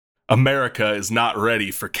America is not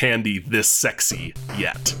ready for candy this sexy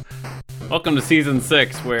yet. Welcome to Season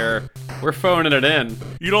 6, where we're phoning it in.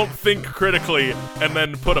 You don't think critically and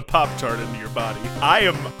then put a Pop-Tart into your body. I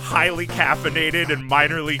am highly caffeinated and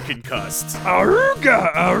minorly concussed.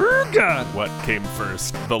 Aruga! What came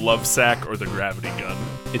first, the love sack or the gravity gun?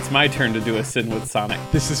 It's my turn to do a sin with Sonic.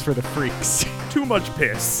 This is for the freaks. Too much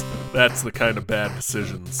piss. That's the kind of bad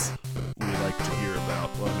decisions we like to hear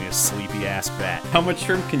about. Love me a sleepy ass bat. How much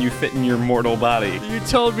shrimp can you fit in your mortal body? You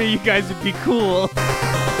told me you guys would be cool.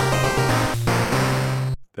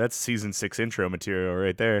 That's Season 6 intro material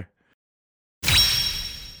right there.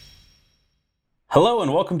 Hello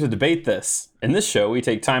and welcome to Debate This. In this show, we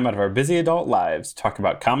take time out of our busy adult lives, talk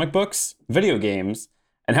about comic books, video games,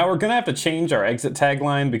 and how we're going to have to change our exit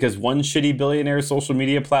tagline because one shitty billionaire social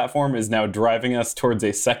media platform is now driving us towards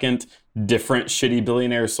a second, different shitty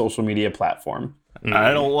billionaire social media platform.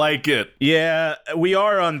 I don't like it. Yeah, we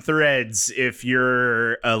are on Threads if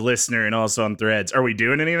you're a listener and also on Threads. Are we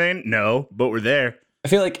doing anything? No, but we're there. I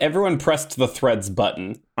feel like everyone pressed the Threads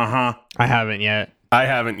button. Uh-huh. I haven't yet. I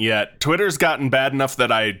haven't yet. Twitter's gotten bad enough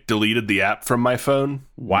that I deleted the app from my phone.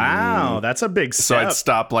 Wow, that's a big So step. I'd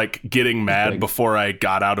stop getting mad before I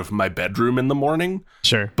got out of my bedroom in the morning.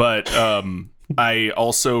 Sure. But I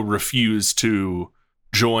also refuse to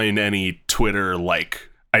join any Twitter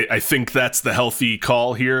I think that's the healthy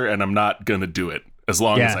call here, and I'm not gonna do it as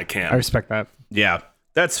long as I can. I respect that. Yeah,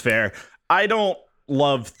 that's fair. I don't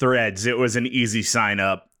love Threads. It was an easy sign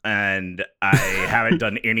up, and I haven't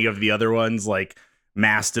done any of the other ones like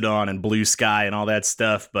Mastodon and Blue Sky and all that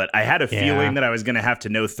stuff, but I had a feeling that I was going to have to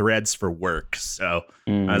know Threads for work. So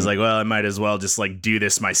I was like, well, I might as well just do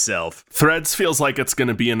this myself. Threads feels like it's going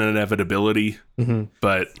to be an inevitability,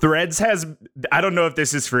 but Threads has, I don't know if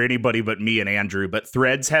this is for anybody but me and Andrew, but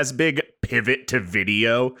Threads has big pivot to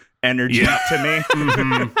video energy to me.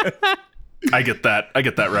 I get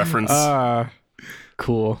that reference.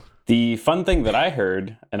 Cool. The fun thing that I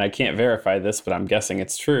heard, and I can't verify this, but I'm guessing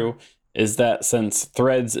it's true, is that since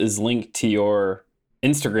Threads is linked to your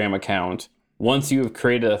Instagram account, once you have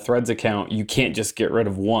created a Threads account, you can't just get rid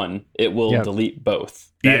of one. It will delete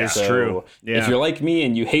both. That is true. Yeah. If you're like me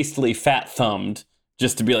and you hastily fat-thumbed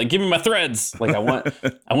just to be like, give me my Threads, I want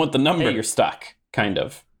the number, you're stuck, kind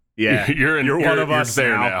of. Yeah, you're one of us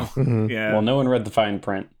there now. Yeah. Well, no one read the fine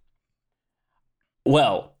print.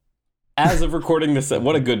 Well, as of recording this,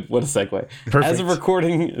 what a segue. Perfect. As of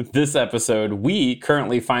recording this episode, we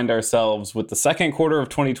currently find ourselves with the second quarter of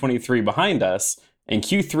 2023 behind us and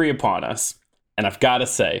Q3 upon us. And I've got to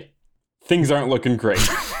say, things aren't looking great.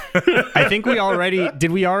 I think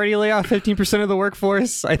did we already lay off 15% of the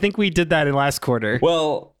workforce? I think we did that in last quarter.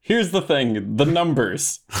 Well, here's the thing. The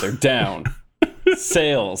numbers, they're down.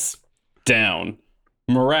 Sales, down.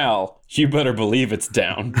 Morale, you better believe it's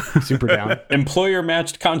down. Super down. Employer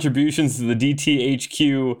matched contributions to the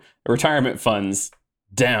DTHQ retirement funds,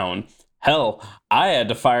 down. Hell, I had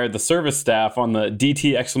to fire the service staff on the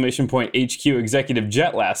DT HQ executive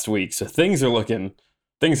jet last week, so things are looking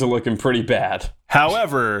pretty bad.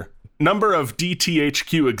 However, number of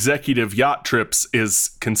DTHQ executive yacht trips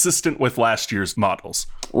is consistent with last year's models.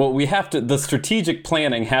 Well, the strategic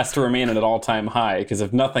planning has to remain at an all-time high, because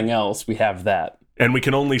if nothing else, we have that. And we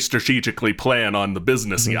can only strategically plan on the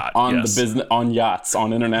business yacht. On yachts,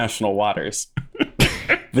 on international waters.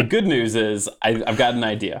 The good news is I've got an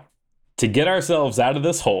idea. To get ourselves out of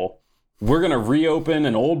this hole, we're going to reopen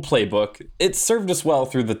an old playbook. It served us well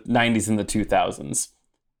through the 90s and the 2000s.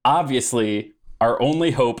 Obviously, our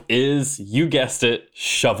only hope is, you guessed it,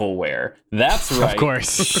 shovelware. That's right. Of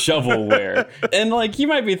course. Shovelware. And you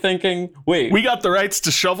might be thinking, wait. We got the rights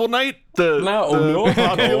to Shovel Knight? No,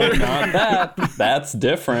 not that. That's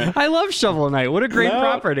different. I love Shovel Knight. What a great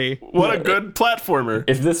property. What a good platformer.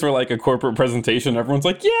 If this were a corporate presentation, everyone's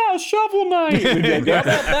like, yeah, Shovel Knight. We'd be like,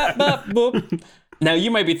 boop. Now,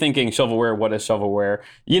 you might be thinking, shovelware, what is shovelware?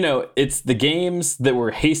 It's the games that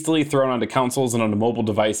were hastily thrown onto consoles and onto mobile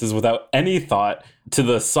devices without any thought to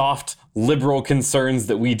the soft, liberal concerns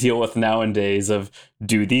that we deal with nowadays of,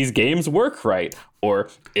 do these games work right? Or,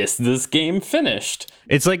 is this game finished?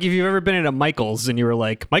 It's like if you've ever been at a Michael's and you were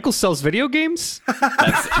like, Michael's sells video games?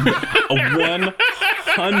 That's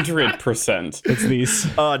 100%. It's these.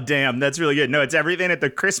 Oh, damn. That's really good. No, it's everything at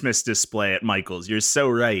the Christmas display at Michael's. You're so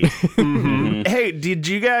right. Hey, did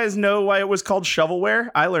you guys know why it was called shovelware?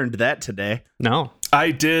 I learned that today. No.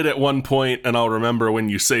 I did at one point, and I'll remember when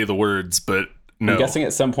you say the words, but no. I'm guessing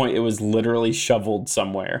at some point it was literally shoveled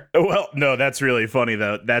somewhere. Well, no, that's really funny,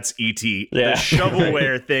 though. That's E.T. Yeah. The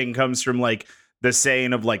shovelware thing comes from the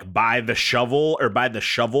saying of buy the shovel or buy the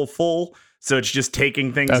shovelful. So it's just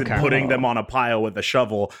taking things and putting them on a pile with a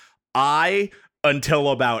shovel. Until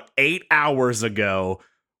about 8 hours ago,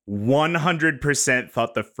 100%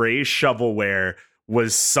 thought the phrase shovelware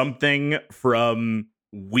was something from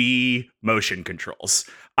Wii motion controls.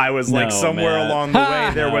 I was like, somewhere along the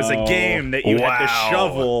way, there was a game that you had to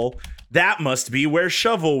shovel. That must be where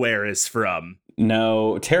shovelware is from.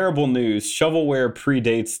 No, terrible news. Shovelware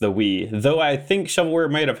predates the Wii, though I think shovelware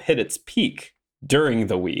might have hit its peak during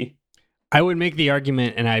the Wii. I would make the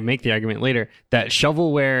argument, and I make the argument later, that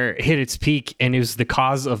shovelware hit its peak and it was the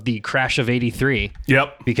cause of the crash of 83.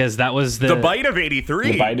 Yep. Because that was the bite of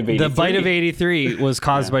 83. The bite of 83. The bite of 83 was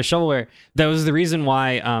caused by shovelware. That was the reason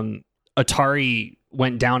why Atari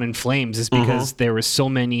went down in flames, is because there were so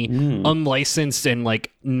many unlicensed and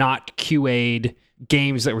like not QA'd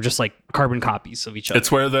games that were just like carbon copies of each other.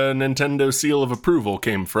 It's where the Nintendo seal of approval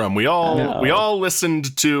came from. We all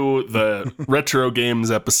listened to the retro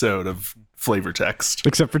games episode of Flavor Text.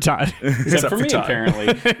 Except for Todd. Except for me, Todd.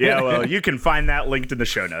 apparently. Yeah, well, you can find that linked in the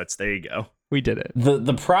show notes. There you go. We did it.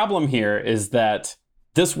 The problem here is that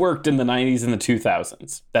this worked in the 90s and the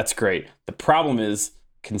 2000s. That's great. The problem is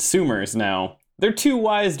consumers now, they're too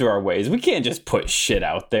wise to our ways. We can't just put shit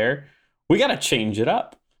out there. We got to change it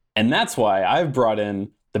up. And that's why I've brought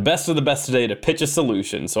in the best of the best today to pitch a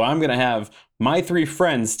solution. So I'm going to have my three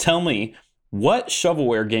friends tell me, what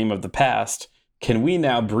shovelware game of the past can we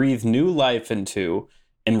now breathe new life into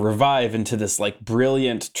and revive into this like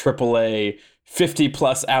brilliant AAA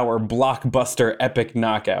 50+ hour blockbuster epic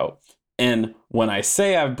knockout? And when I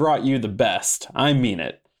say I've brought you the best, I mean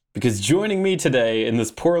it. Because joining me today in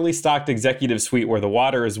this poorly stocked executive suite where the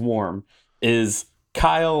water is warm is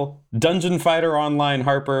Kyle, Dungeon Fighter Online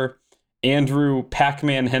Harper, Andrew,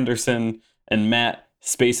 Pac-Man Henderson, and Matt,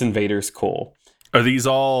 Space Invaders Cole. Are these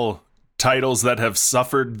all titles that have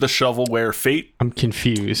suffered the shovelware fate? I'm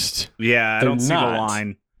confused. Yeah, I They're don't see the not.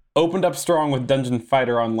 line. Opened up strong with Dungeon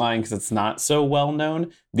Fighter Online because it's not so well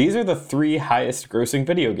known. These are the 3 highest grossing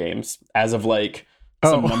video games as of like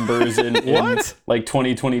some numbers in like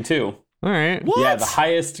 2022. All right. What? Yeah, the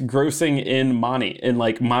highest grossing in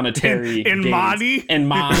monetary in gains. Monty? In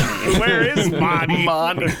Monty. Where is Monty?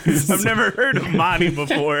 I've never heard of Monty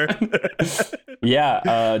before.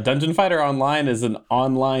 Yeah, Dungeon Fighter Online is an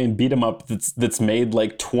online beat 'em up that's made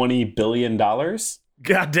like $20 billion.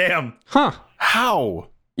 God damn. Huh. How?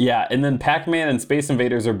 Yeah, and then Pac-Man and Space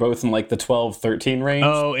Invaders are both in like the 12-13 range.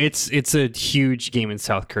 Oh, it's a huge game in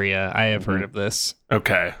South Korea. I have heard of this.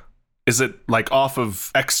 Okay. Is it like off of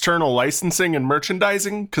external licensing and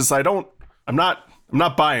merchandising? Because I'm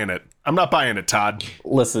not buying it. I'm not buying it, Todd.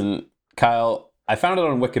 Listen, Kyle, I found it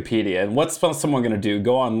on Wikipedia, and what's someone going to do?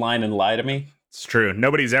 Go online and lie to me? It's true.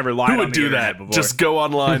 Nobody's ever lied Who on would the do internet that? before. Just go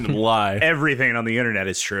online and lie. Everything on the internet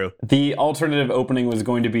is true. The alternative opening was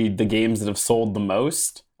going to be the games that have sold the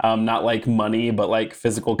most. Not like money, but like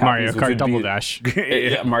physical copies. Mario which Kart would Double be- Dash.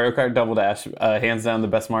 Yeah, Mario Kart Double Dash. Hands down the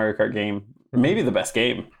best Mario Kart game. Maybe the best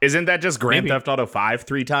game. Isn't that just Grand Maybe. Theft Auto 5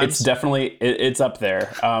 3 times? It's definitely, it's up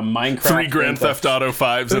there. Minecraft. 3 Grand Theft Auto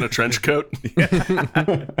 5s in a trench coat. It's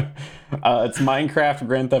Minecraft,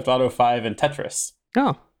 Grand Theft Auto 5, and Tetris.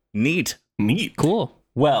 Oh, Neat. Neat. cool.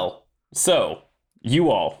 Well, so you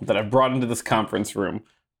all that I've brought into this conference room,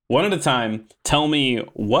 one at a time, tell me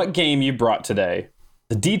what game you brought today,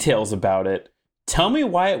 the details about it, tell me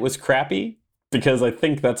why it was crappy, because I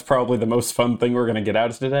think that's probably the most fun thing we're going to get out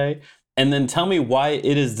of today, and then tell me why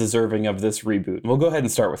it is deserving of this reboot. We'll go ahead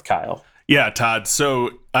and start with Kyle. Yeah, Todd. So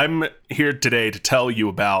I'm here today to tell you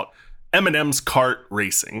about M&M's Kart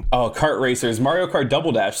Racing. Oh, kart racers. Mario Kart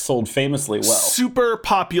Double Dash sold famously well. Super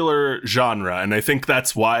popular genre, and I think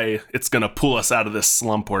that's why it's going to pull us out of this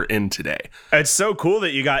slump we're in today. It's so cool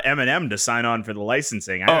that you got Eminem to sign on for the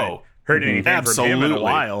licensing. I haven't heard anything from him in a absolutely.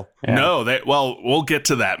 while. Yeah. No, we'll get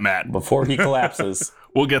to that, Matt. Before he collapses.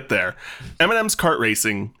 We'll get there. M&M's Kart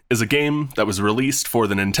Racing is a game that was released for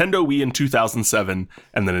the Nintendo Wii in 2007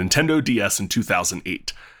 and the Nintendo DS in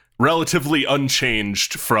 2008. Relatively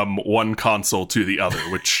unchanged from one console to the other,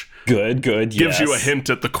 which Good, gives you a yes. hint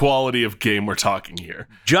at the quality of game we're talking here.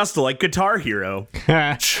 Just like Guitar Hero.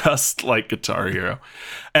 Just like Guitar Hero.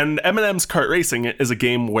 And M&M's Kart Racing is a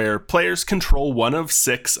game where players control one of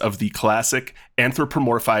 6 of the classic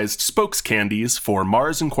anthropomorphized spokes candies for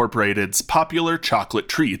Mars Incorporated's popular chocolate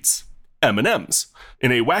treats, M&M's,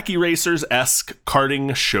 in a Wacky Racers-esque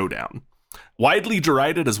karting showdown. Widely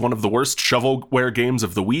derided as one of the worst shovelware games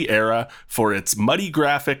of the Wii era for its muddy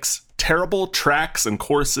graphics, terrible tracks and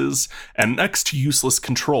courses, and next to useless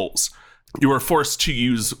controls. You were forced to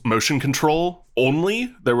use motion control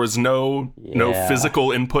only. There was no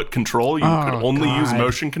physical input control. You could only use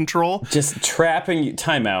motion control. Just trapping you.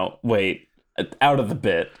 Timeout. Wait. Out of the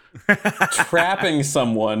bit. trapping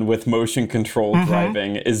someone with motion control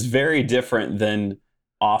driving is very different than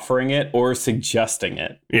offering it or suggesting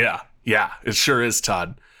it. Yeah, it sure is,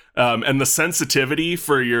 Todd. And the sensitivity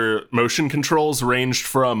for your motion controls ranged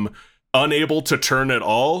from unable to turn at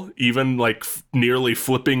all, even like nearly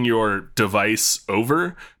flipping your device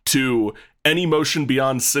over, to any motion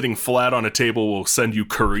beyond sitting flat on a table will send you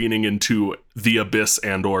careening into the abyss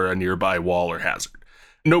and or a nearby wall or hazard.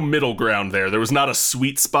 No middle ground there. There was not a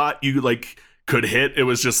sweet spot you like could hit. It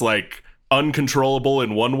was just like uncontrollable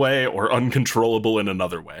in one way or uncontrollable in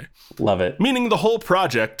another way. Love it. Meaning the whole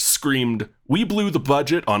project screamed, "We blew the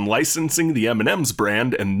budget on licensing the M&M's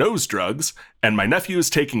brand and nose drugs, and my nephew is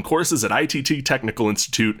taking courses at ITT Technical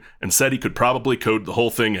Institute and said he could probably code the whole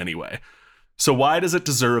thing anyway. So why does it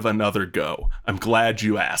deserve another go? I'm glad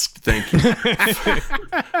you asked. Thank you."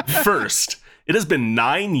 First, it has been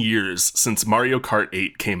 9 years since Mario Kart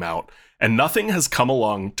 8 came out, and nothing has come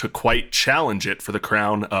along to quite challenge it for the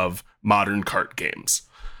crown of modern kart games.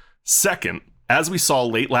 Second, as we saw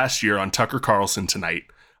late last year on Tucker Carlson Tonight,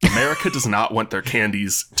 America does not want their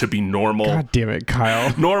candies to be normal. God damn it,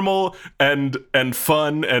 Kyle. Normal and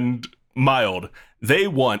fun and mild. They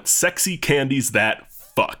want sexy candies that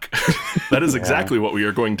fuck. That is exactly what we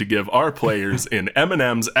are going to give our players in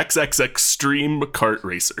M&M's XX Extreme Kart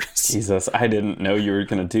Racers. Jesus, I didn't know you were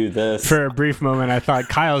going to do this. For a brief moment, I thought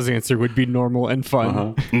Kyle's answer would be normal and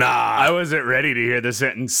fun. Nah, I wasn't ready to hear the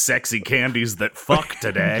sentence "sexy candies that fuck"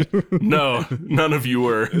 today. no, none of you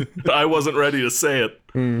were. I wasn't ready to say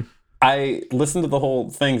it. I listened to the whole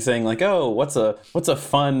thing saying like, oh, what's a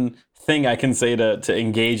fun thing I can say to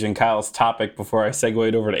engage in Kyle's topic before I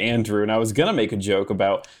segued over to Andrew. And I was going to make a joke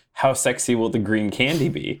about how sexy will the green candy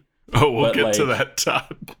be. Oh, we'll But, get to like- that,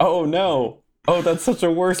 Todd. Oh, no. Oh, that's such a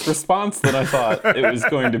worse response than I thought it was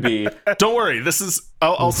going to be. Don't worry,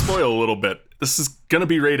 I'll spoil a little bit. This is going to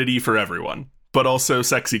be rated E for everyone, but also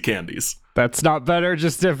sexy candies. That's not better,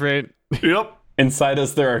 just different. Yep. Inside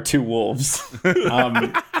us, there are two wolves.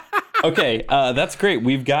 Okay, that's great.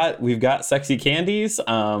 We've got sexy candies.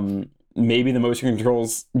 Maybe the motion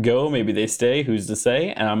controls go, maybe they stay. Who's to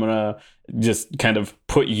say? And I'm gonna just kind of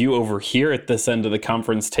put you over here at this end of the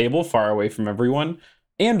conference table, far away from everyone.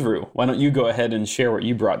 Andrew, why don't you go ahead and share what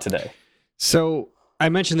you brought today? So I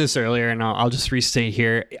mentioned this earlier, and I'll just restate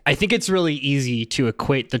here. I think it's really easy to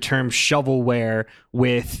equate the term shovelware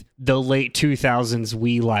with the late 2000s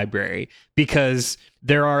Wii library because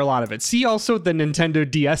there are a lot of it. See also the Nintendo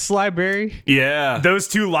DS library? Yeah. Those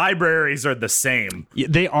two libraries are the same.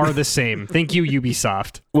 They are the same. Thank you,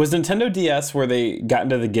 Ubisoft. Was Nintendo DS where they got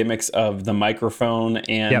into the gimmicks of the microphone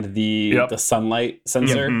and Yep. the sunlight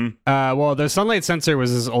sensor? Well, the sunlight sensor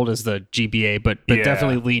was as old as the GBA, but Yeah.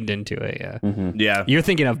 definitely leaned into it, yeah. Yeah. You're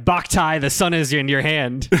thinking of Boktai, the sun is in your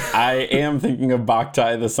hand, I am thinking of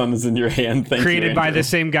Boktai, the sun is in your hand. Thank created you, by Andrew. the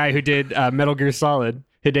same guy who did Metal Gear Solid,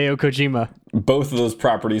 Hideo Kojima. Both of those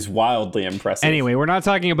properties wildly impressive. Anyway, we're not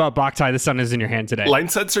talking about Boktai, the sun is in your hand today. Line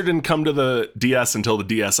sensor didn't come to the DS until the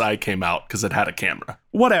DSi came out because it had a camera.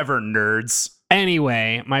 Whatever, nerds.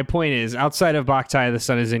 Anyway, my point is, outside of Boktai, the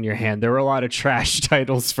sun is in your hand, there were a lot of trash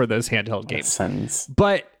titles for those handheld games. sentence.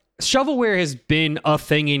 But shovelware has been a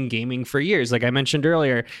thing in gaming for years. Like I mentioned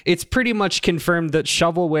earlier, it's pretty much confirmed that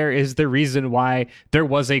shovelware is the reason why there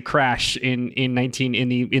was a crash in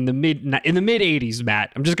the mid 80s,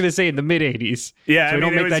 Matt. I'm just gonna say in the mid 80s. Yeah, So we I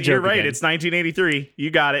don't mean, make that joke you're right. again. It's 1983.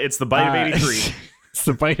 You got it. It's the bite of 83. It's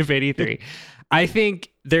the bite of 83. I think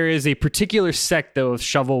there is a particular sect, though, of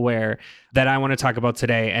shovelware that I want to talk about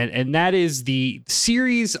today, and that is the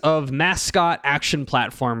series of mascot action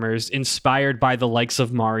platformers inspired by the likes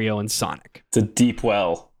of Mario and Sonic. It's a deep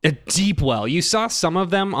well. A deep well. You saw some of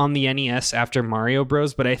them on the NES after Mario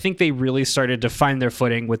Bros, but I think they really started to find their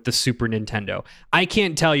footing with the Super Nintendo. I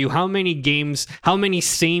can't tell you how many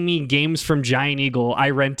samey games from Giant Eagle I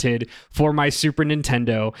rented for my Super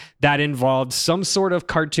Nintendo that involved some sort of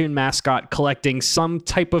cartoon mascot collecting some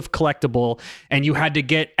type of collectible, and you had to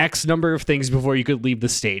get X number of things before you could leave the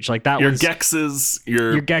stage. Like that Your was Gexes,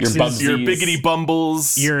 your Gexes, Bubsies. your Biggity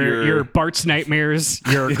Bumbles, your Bart's Nightmares,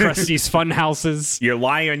 your Krusty's Fun Houses. Your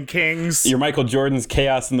Lion Kings. Your Michael Jordan's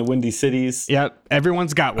Chaos in the Windy Cities. Yep,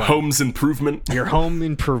 everyone's got one. Home's Improvement. Your home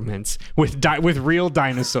improvements with real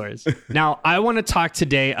dinosaurs. Now, I want to talk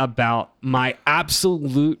today about my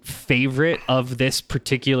absolute favorite of this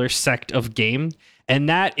particular sect of game, and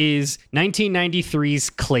that is 1993's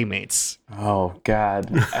Claymates. Oh, God.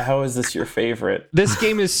 How is this your favorite? This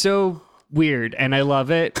game is so weird, and I love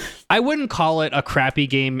it. I wouldn't call it a crappy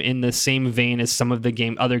game in the same vein as some of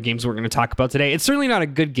the other games we're going to talk about today. It's certainly not a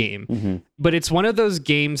good game, but it's one of those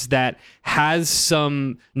games that has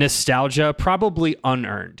some nostalgia, probably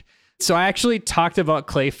unearned. So I actually talked about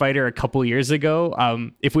Clay Fighter a couple years ago.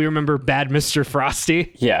 If we remember Bad Mr.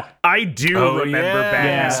 Frosty. Yeah. I do remember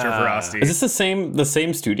Bad Mr. Frosty. Is this the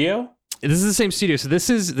same studio? This is the same studio. So this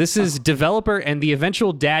is developer and the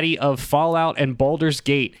eventual daddy of Fallout and Baldur's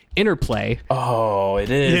Gate, Interplay. Oh,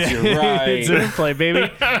 it is. You're right. It's Interplay,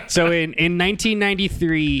 baby. So in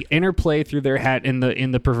 1993, Interplay threw their hat in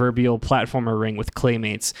the proverbial platformer ring with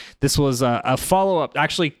Claymates. This was a follow-up,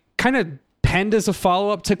 actually kind of penned as a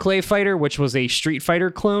follow-up to Clay Fighter, which was a Street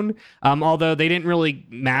Fighter clone. Although they didn't really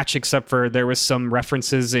match, except for there was some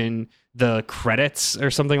references in the credits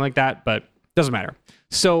or something like that, but doesn't matter.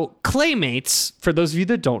 So Claymates, for those of you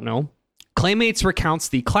that don't know, Claymates recounts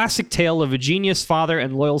the classic tale of a genius father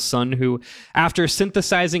and loyal son who, after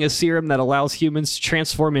synthesizing a serum that allows humans to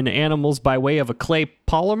transform into animals by way of a clay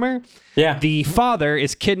polymer, the father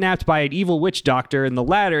is kidnapped by an evil witch doctor and the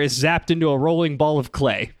latter is zapped into a rolling ball of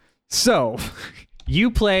clay. So,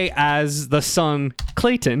 you play as the son,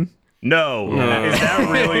 Clayton. No. Is that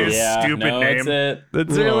really a stupid name?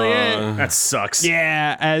 That's really it. That sucks.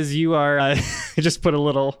 Yeah, as you are, I just put a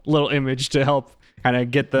little image to help kind of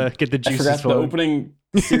get the juices I forgot flowing. the opening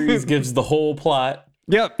series gives the whole plot.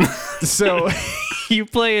 Yep. So you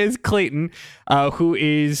play as Clayton, who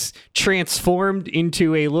is transformed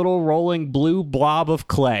into a little rolling blue blob of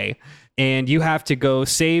clay. And you have to go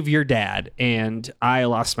save your dad. And I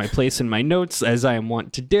lost my place in my notes, as I am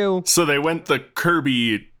wont to do. So they went the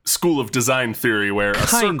Kirby school of design theory where a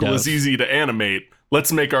circle is easy to animate.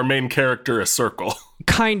 Let's make our main character a circle.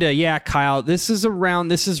 Kinda, yeah, Kyle. This is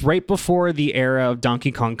right before the era of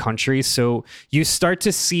Donkey Kong Country. So you start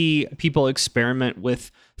to see people experiment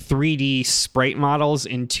with 3D sprite models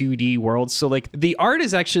in 2D worlds. So like the art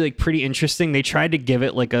is actually like pretty interesting. They tried to give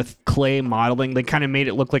it like a clay modeling. They kind of made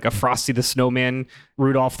it look like a Frosty the Snowman,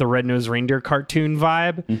 Rudolph the Red-Nosed Reindeer cartoon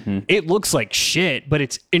vibe. Mm-hmm. It looks like shit, but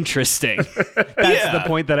it's interesting. That's the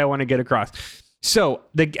point that I want to get across. So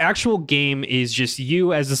the actual game is just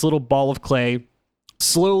you as this little ball of clay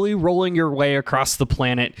slowly rolling your way across the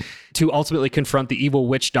planet to ultimately confront the evil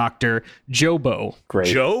witch doctor, Jobo. Great.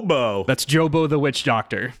 Jobo. That's Jobo the witch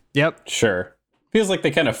doctor. Yep. Sure. Feels like they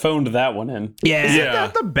kind of phoned that one in. Yeah. Isn't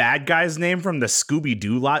that the bad guy's name from the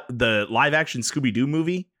Scooby-Doo, the live-action Scooby-Doo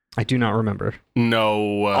movie? I do not remember.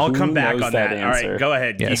 No. I'll come back knows on that that. All right, go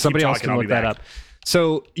ahead. Yeah, Keep somebody else talking, can I'll look be that back. up.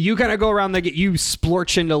 So you kind of go around, you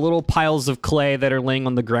splorch into little piles of clay that are laying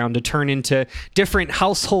on the ground to turn into different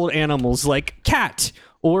household animals like cat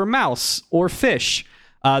or mouse or fish.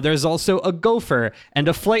 There's also a gopher and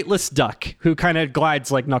a flightless duck who kind of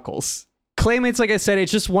glides like Knuckles. Claymates, like I said,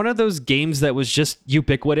 it's just one of those games that was just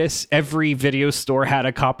ubiquitous. Every video store had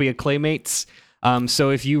a copy of Claymates.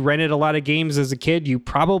 So if you rented a lot of games as a kid, you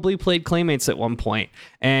probably played Claymates at one point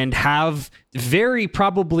and have very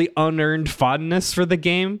probably unearned fondness for the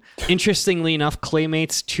game. Interestingly enough,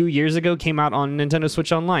 Claymates 2 years ago came out on Nintendo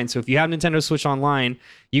Switch Online. So if you have Nintendo Switch Online,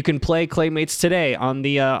 you can play Claymates today on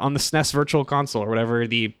the SNES Virtual Console or whatever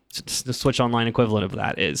the Switch Online equivalent of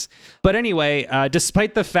that is. But anyway,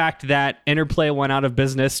 despite the fact that Interplay went out of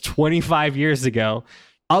business 25 years ago,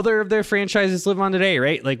 other of their franchises live on today,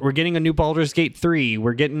 right? Like we're getting a new Baldur's Gate 3.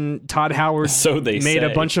 We're getting Todd Howard made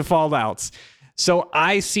a bunch of Fallouts. So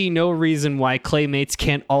I see no reason why Claymates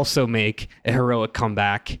can't also make a heroic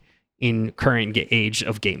comeback in current age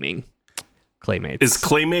of gaming. Claymates. Is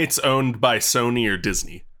Claymates owned by Sony or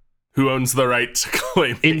Disney? Who owns the right to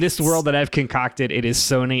Claymates? In this world that I've concocted, it is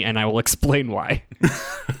Sony, and I will explain why.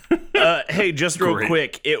 Hey, just real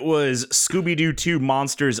quick. It was Scooby-Doo 2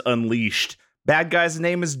 Monsters Unleashed. Bad guy's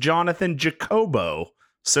name is Jonathan Jacobo.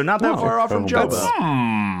 So not that far off from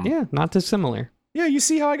Jobo. Yeah, not dissimilar. Yeah, you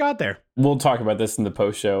see how I got there. We'll talk about this in the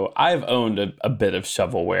post show. I've owned a bit of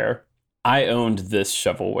shovelware. I owned this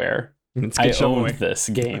shovelware. I owned this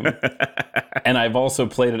game. And I've also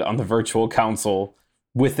played it on the Virtual Console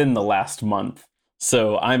within the last month.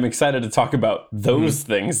 So I'm excited to talk about those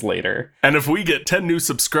things later. And if we get 10 new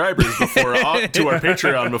subscribers to our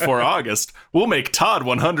Patreon before August, we'll make Todd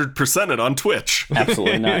 100% it on Twitch.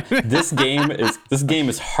 Absolutely not. This game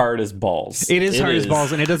is hard as balls. It is hard as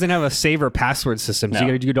balls, and it doesn't have a save or password system, so you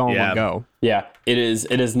got to do it all in one go. Yeah, it is.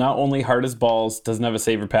 It is not only hard as balls, doesn't have a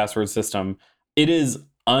save or password system. It is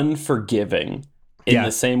unforgiving in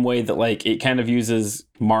the same way that like it kind of uses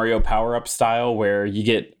Mario power-up style where you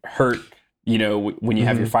get hurt. You know, when you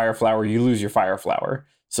have your fire flower, you lose your fire flower.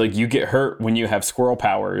 So you get hurt when you have squirrel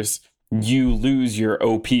powers, you lose your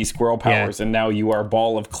OP squirrel powers, and now you are a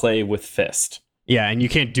ball of clay with fist. Yeah, and you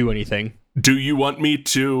can't do anything. Do you want me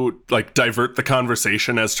to like divert the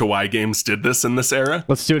conversation as to why games did this in this era?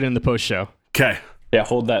 Let's do it in the post show. Okay. Yeah,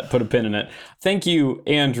 hold that, put a pin in it. Thank you,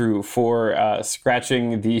 Andrew, for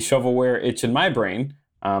scratching the shovelware itch in my brain.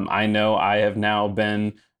 I know I have now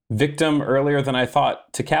been victim earlier than I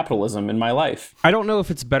thought to capitalism in my life. I don't know if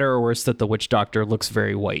it's better or worse that the witch doctor looks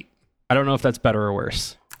very white. I don't know if that's better or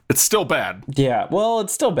worse. It's still bad. Yeah, well,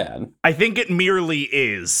 it's still bad. I think it merely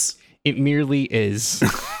is. It merely is.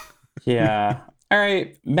 Yeah. All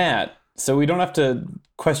right, Matt. So we don't have to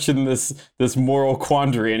question this moral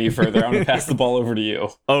quandary any further. I'm going to pass the ball over to you.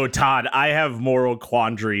 Oh, Todd, I have moral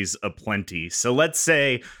quandaries aplenty. So let's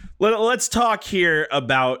talk here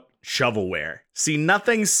about shovelware. See,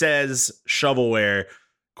 nothing says shovelware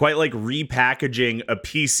quite like repackaging a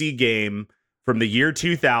PC game from the year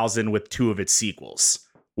 2000 with 2 of its sequels.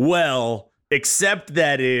 Well, except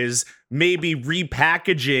that is maybe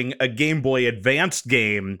repackaging a Game Boy Advanced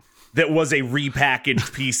game that was a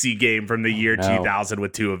repackaged PC game from the year 2000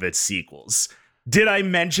 with 2 of its sequels. Did I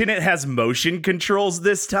mention it has motion controls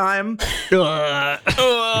this time?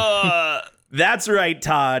 That's right,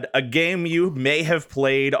 Todd. A game you may have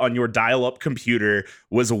played on your dial-up computer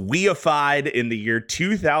was Wiified in the year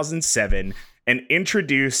 2007 and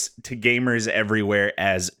introduced to gamers everywhere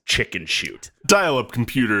as Chicken Shoot. Dial-up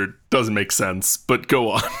computer doesn't make sense, but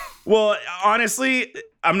go on. Well, honestly,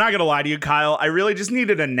 I'm not going to lie to you, Kyle. I really just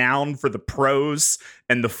needed a noun for the prose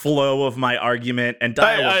and the flow of my argument, and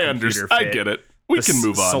dial-up I computer understand. fit. I get it. We can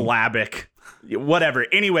move on. Syllabic. Whatever.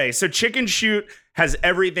 Anyway, so Chicken Shoot has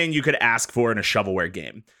everything you could ask for in a shovelware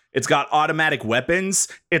game. It's got automatic weapons,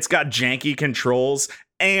 it's got janky controls,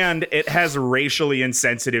 and it has racially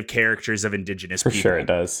insensitive characters of indigenous people. For sure it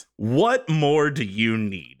does. What more do you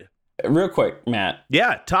need? Real quick, Matt.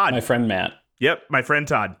 Yeah, Todd. My friend Matt. Yep, my friend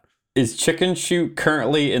Todd. Is Chicken Shoot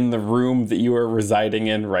currently in the room that you are residing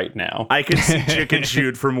in right now? I can see Chicken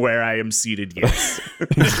Shoot from where I am seated, yes.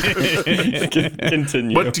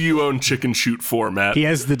 Continue. What do you own Chicken Shoot for, Matt? He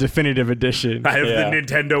has the definitive edition. I have Yeah. the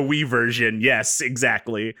Nintendo Wii version. Yes,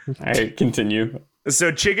 exactly. All right, continue.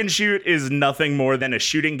 So Chicken Shoot is nothing more than a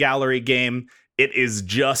shooting gallery game. It is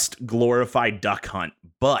just glorified Duck Hunt.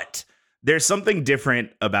 But there's something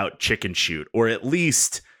different about Chicken Shoot, or at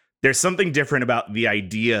least there's something different about the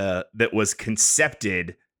idea that was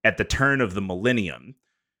concepted at the turn of the millennium.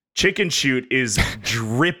 Chicken Shoot is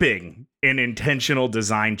dripping in intentional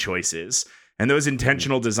design choices. And those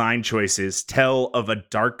intentional design choices tell of a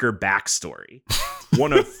darker backstory.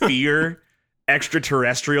 One of fear,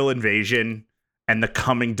 extraterrestrial invasion, and the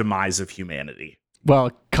coming demise of humanity.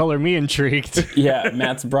 Well, color me intrigued. Yeah,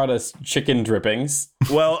 Matt's brought us chicken drippings.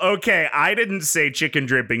 Well, okay, I didn't say chicken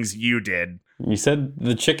drippings, you did. You said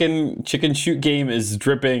the chicken shoot game is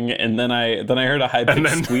dripping, and then I heard a high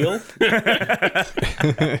pitched squeal.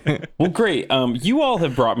 Well, great. You all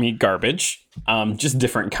have brought me garbage, just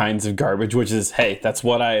different kinds of garbage, which is, hey, that's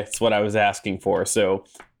what I was asking for. So,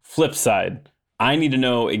 flip side, I need to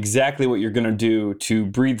know exactly what you're gonna do to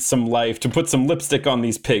breathe some life, to put some lipstick on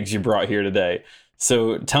these pigs you brought here today.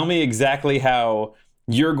 So, tell me exactly how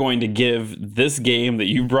you're going to give this game that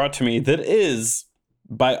you brought to me that is,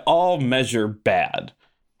 by all measure, bad.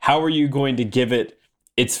 How are you going to give it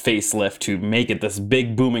its facelift to make it this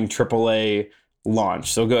big booming AAA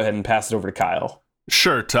launch? So go ahead and pass it over to Kyle.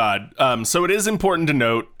 Sure, Todd. So it is important to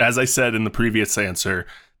note, as I said in the previous answer,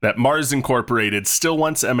 that Mars Incorporated still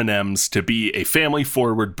wants M&M's to be a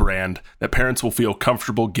family-forward brand that parents will feel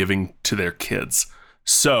comfortable giving to their kids.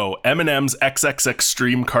 So M&M's XX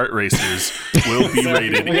Extreme Kart Racers will be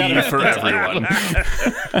rated E for everyone.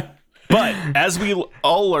 But as we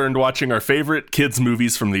all learned watching our favorite kids'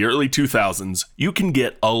 movies from the early 2000s, you can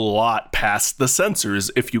get a lot past the censors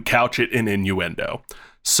if you couch it in innuendo.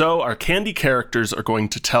 So our candy characters are going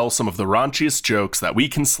to tell some of the raunchiest jokes that we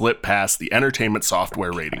can slip past the Entertainment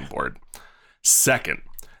Software Rating Board. Second,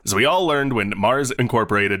 as we all learned when Mars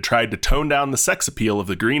Incorporated tried to tone down the sex appeal of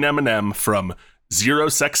the green M&M from 0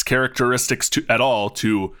 sex characteristics at all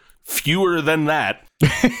to fewer than that,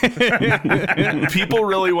 people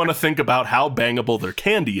really want to think about how bangable their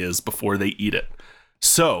candy is before they eat it.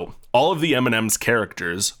 So, all of the M&M's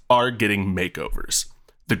characters are getting makeovers.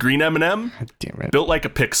 The green M&M, built like a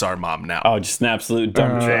Pixar mom now. Oh, just an absolute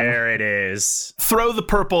dumb joke. There it is. Throw the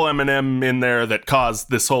purple M&M in there that caused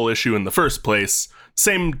this whole issue in the first place.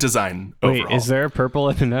 Same design overall. Wait, is there a purple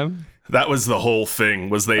M&M? That was the whole thing.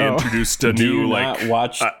 Was they introduced a Do new you like not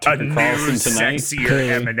watch a Tucker new Carlson tonight?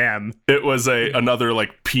 sexier M&M. it was another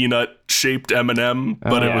like peanut shaped M&M,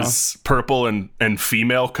 but it was purple and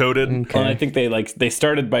female coated. Well, I think they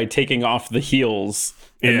started by taking off the heels,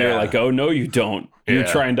 and they're Yeah. like, "Oh no, you don't! You're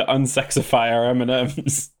Yeah. trying to unsexify our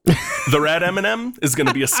M&Ms." The red M&M is going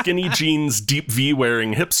to be a skinny jeans, deep V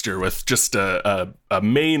wearing hipster with just a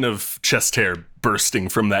mane of chest hair bursting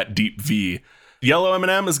from that deep V. Yellow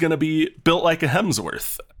M&M is going to be built like a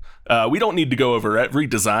Hemsworth. We don't need to go over every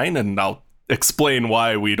design, and I'll explain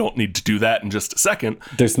why we don't need to do that in just a second.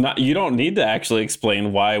 You don't need to actually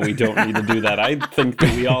explain why we don't need to do that. I think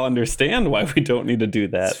that we all understand why we don't need to do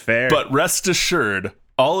that. Fair. But rest assured,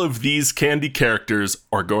 all of these candy characters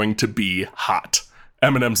are going to be hot.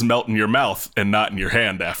 M&Ms melt in your mouth and not in your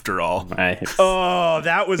hand, after all. Oh,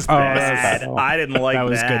 that was bad. that's- I didn't like That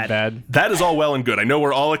was that. good, bad. That is all well and good. I know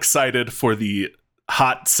we're all excited for the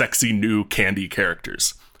hot, sexy new candy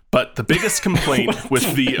characters. But the biggest complaint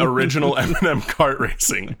with the original M&M kart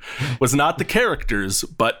racing was not the characters,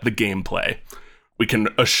 but the gameplay. We can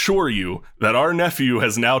assure you that our nephew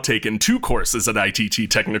has now taken 2 courses at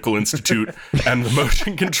ITT Technical Institute, and the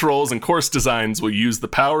motion controls and course designs will use the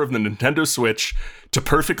power of the Nintendo Switch to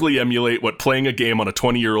perfectly emulate what playing a game on a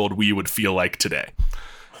 20-year-old Wii would feel like today.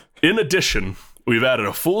 In addition, we've added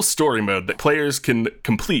a full story mode that players can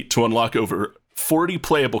complete to unlock over 40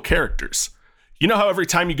 playable characters. You know how every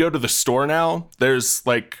time you go to the store now, there's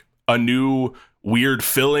like a new weird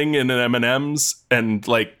filling in an M&Ms, and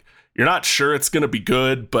like you're not sure it's going to be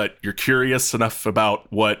good, but you're curious enough about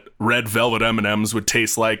what red velvet M&Ms would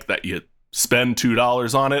taste like that you spend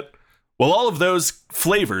 $2 on it? Well, all of those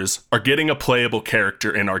flavors are getting a playable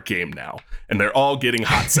character in our game now, and they're all getting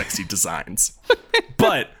hot, sexy designs.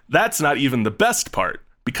 But that's not even the best part,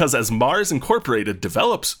 because as Mars Incorporated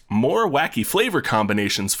develops more wacky flavor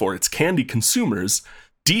combinations for its candy consumers,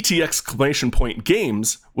 DT!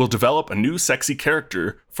 Games will develop a new sexy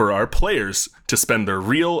character for our players to spend their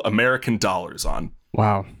real American dollars on.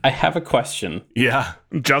 Wow. I have a question. Yeah.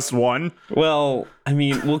 Just one. Well,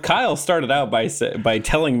 Kyle started out by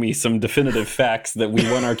telling me some definitive facts that we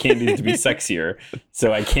want our candies to be sexier.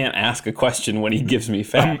 So I can't ask a question when he gives me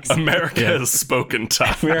facts. America has spoken,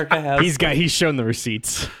 Todd. America has He's shown the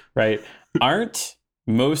receipts. right. Aren't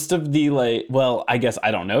most of the I guess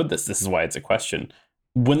I don't know this. This is why it's a question.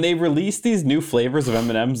 When they release these new flavors of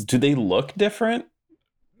M&Ms, do they look different?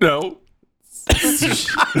 No.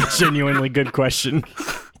 Genuinely good question.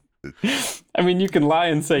 I mean, you can lie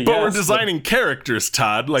and say But yes. we're designing characters,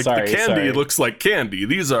 Todd. Like, Sorry, the candy sorry. looks like candy.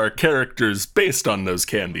 These are characters based on those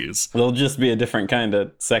candies. They'll just be a different kind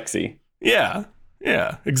of sexy. Yeah.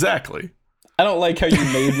 Yeah, exactly. I don't like how you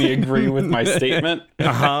made me agree with my statement.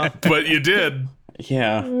 Uh-huh. But you did.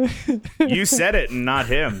 Yeah. You said it and not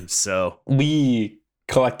him, so. We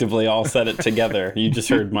collectively all said it together. You just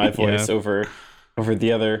heard my voice Yeah. over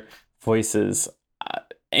the other voices.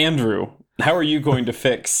 Andrew, how are you going to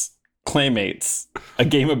fix Claymates, a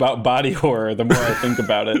game about body horror, the more I think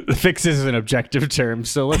about it? Fix is an objective term,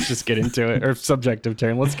 so let's just get into it. Or subjective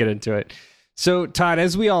term, let's get into it. So, Todd,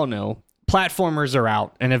 as we all know, platformers are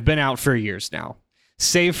out and have been out for years now.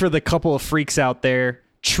 Save for the couple of freaks out there,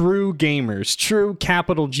 true gamers, true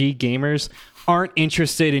capital G gamers, aren't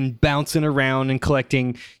interested in bouncing around and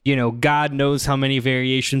collecting, God knows how many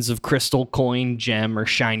variations of crystal, coin, gem, or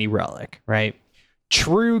shiny relic, right?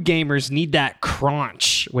 True gamers need that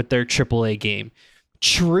crunch with their AAA game.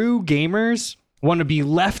 True gamers want to be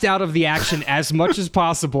left out of the action as much as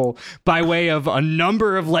possible by way of a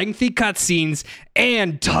number of lengthy cutscenes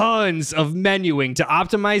and tons of menuing to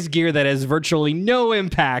optimize gear that has virtually no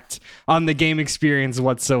impact on the game experience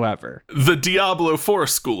whatsoever. The Diablo 4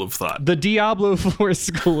 school of thought. The Diablo 4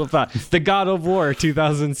 school of thought. The God of War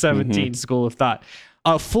 2017 school of thought.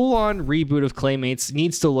 A full-on reboot of Claymates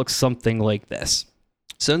needs to look something like this.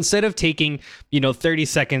 So instead of taking, 30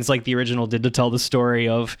 seconds like the original did to tell the story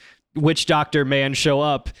of witch doctor man show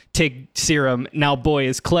up, take serum, now boy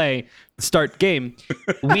is Clay, start game,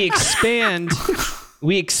 we expand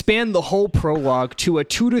the whole prologue to a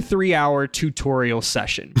 2 to 3 hour tutorial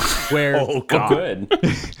session where Oh, God. Good.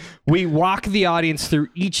 we walk the audience through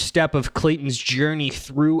each step of Clayton's journey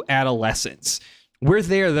through adolescence. We're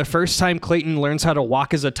there the first time Clayton learns how to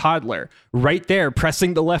walk as a toddler, right there,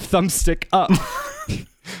 pressing the left thumbstick up.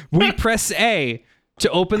 We press A to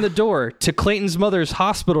open the door to Clayton's mother's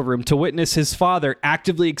hospital room to witness his father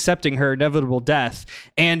actively accepting her inevitable death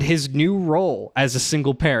and his new role as a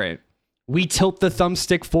single parent. we tilt the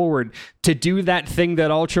thumbstick forward to do that thing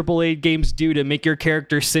that all AAA games do to make your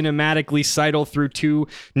character cinematically sidle through two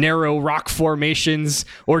narrow rock formations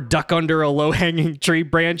or duck under a low-hanging tree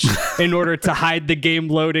branch in order to hide the game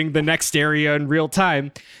loading the next area in real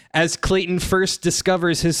time. As Clayton first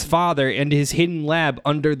discovers his father and his hidden lab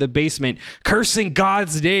under the basement, cursing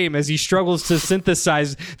God's name as he struggles to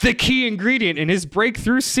synthesize the key ingredient in his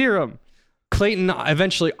breakthrough serum. Clayton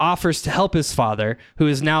eventually offers to help his father, who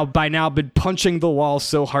has by now been punching the wall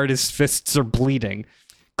so hard his fists are bleeding.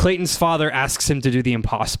 Clayton's father asks him to do the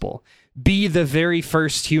impossible. Be the very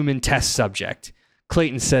first human test subject.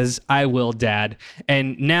 Clayton says, I will, Dad.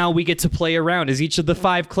 And now we get to play around as each of the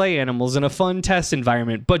 5 clay animals in a fun test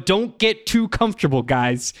environment. But don't get too comfortable,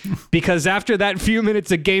 guys, because after that few minutes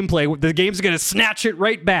of gameplay, the game's going to snatch it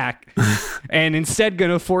right back and instead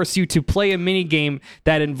going to force you to play a mini game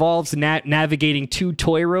that involves navigating 2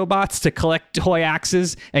 toy robots to collect toy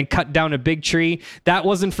axes and cut down a big tree. That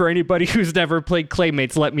wasn't for anybody who's never played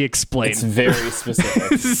Claymates, let me explain. It's very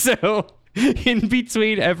specific. So in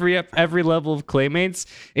between every level of Claymates,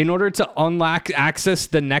 in order to unlock access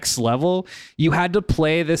the next level, you had to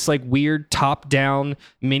play this like weird top-down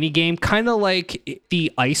mini game, kind of like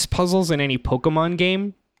the ice puzzles in any Pokemon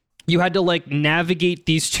game. You had to like navigate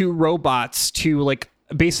these 2 robots to like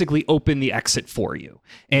basically open the exit for you,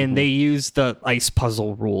 and they used the ice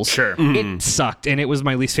puzzle rules. Sure. It sucked, and it was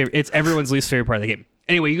my least favorite. It's everyone's least favorite part of the game.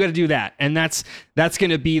 Anyway, you got to do that, and that's going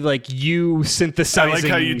to be like you synthesizing. I like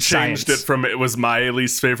how you changed it from it was my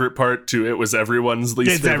least favorite part to it was everyone's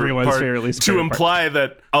least favorite part to imply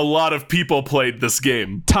that a lot of people played this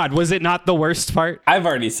game. Todd, was it not the worst part? I've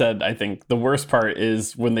already said, I think the worst part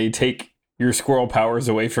is when they take your squirrel powers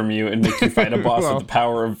away from you and make you fight a boss with the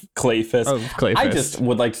power of Clay Fist. I just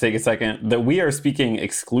would like to take a second that we are speaking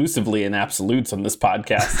exclusively in absolutes on this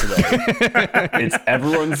podcast today. It's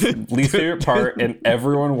everyone's least favorite part, and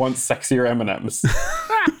everyone wants sexier M&Ms.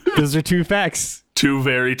 Those are 2 facts. 2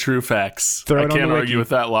 very true facts. Throw I can't argue with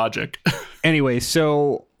that logic. Anyway,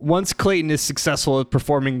 so once Clayton is successful at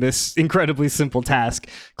performing this incredibly simple task,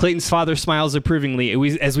 Clayton's father smiles approvingly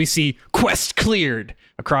as we see quest cleared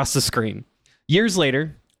across the screen. Years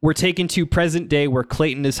later, we're taken to present day where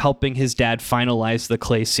Clayton is helping his dad finalize the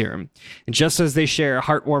clay serum. And just as they share a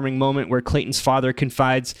heartwarming moment where Clayton's father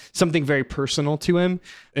confides something very personal to him,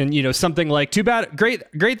 and something like, too bad,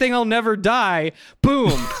 great thing I'll never die,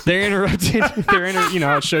 boom, they're interrupted.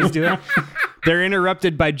 It shows you that. They're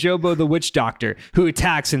interrupted by Jobo the witch doctor, who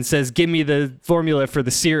attacks and says, give me the formula for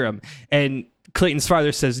the serum. And Clayton's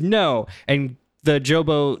father says no, and the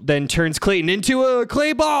Jobo then turns Clayton into a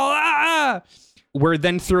clay ball. Ah! We're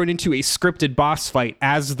then thrown into a scripted boss fight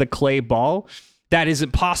as the clay ball that is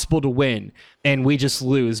impossible to win, and we just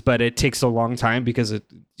lose. But it takes a long time because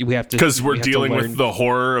we're dealing with the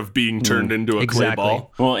horror of being turned into a clay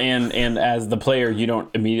ball. Well, and as the player, you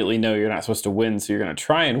don't immediately know you're not supposed to win, so you're going to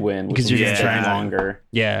try and win because you're going to try longer.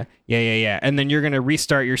 Yeah. And then you're going to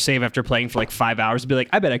restart your save after playing for like 5 hours and be like,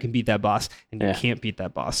 I bet I can beat that boss, and you can't beat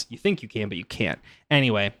that boss. You think you can, but you can't.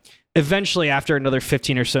 Anyway. Eventually, after another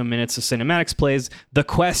 15 or so minutes of cinematics plays, the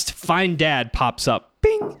quest Find Dad pops up.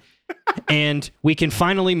 Bing! And we can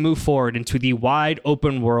finally move forward into the wide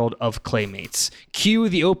open world of Claymates. Cue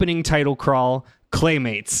the opening title crawl,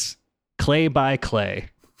 Claymates. Clay by Clay.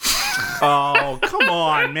 Oh, come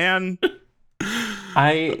on, man.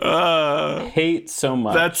 I hate so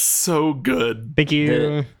much. That's so good. Thank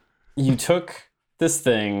you. You took this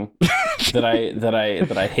thing that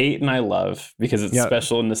I hate and I love because it's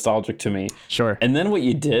special and nostalgic to me. Sure. And then what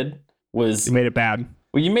you did was you made it bad.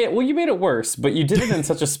 Well, you made it worse, but you did it in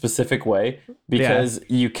such a specific way because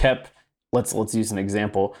you kept. Let's use an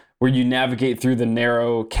example where you navigate through the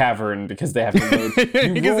narrow cavern because they have to load.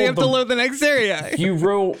 Because they have to load the next area. You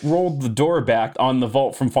rolled the door back on the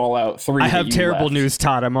vault from Fallout 3. I have terrible news,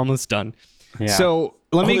 Todd. I'm almost done. Yeah. So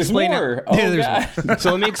let me explain.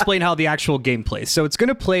 So let me explain how the actual game plays. So it's going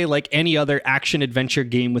to play like any other action adventure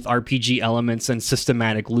game with RPG elements and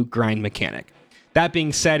systematic loot grind mechanic. That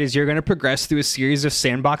being said, is you're going to progress through a series of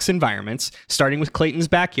sandbox environments, starting with Clayton's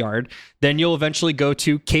backyard. Then you'll eventually go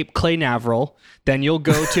to Cape Claynaveral. Then you'll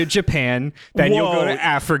go to Japan. Then you'll go to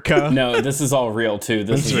Africa. No, this is all real too.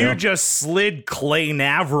 You just slid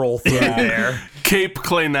Claynaveral through there. Cape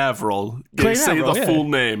Claynaveral. Say the full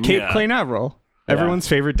name. Cape Claynaveral. Everyone's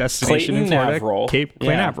favorite destination in Florida, Cape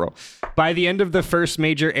Claynaveral. By the end of the first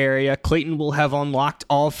major area, Clayton will have unlocked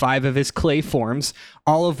all 5 of his clay forms,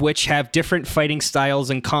 all of which have different fighting styles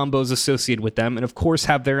and combos associated with them, and of course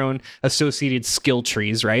have their own associated skill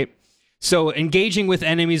trees, right? So engaging with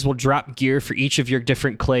enemies will drop gear for each of your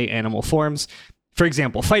different clay animal forms. For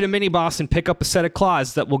example, fight a mini boss and pick up a set of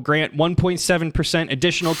claws that will grant 1.7%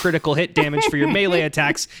 additional critical hit damage for your melee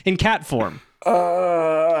attacks in cat form.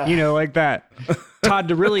 Like that. Todd,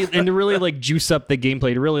 to really like juice up the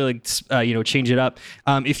gameplay, to really like change it up.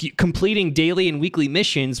 If you completing daily and weekly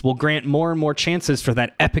missions will grant more and more chances for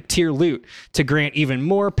that epic tier loot to grant even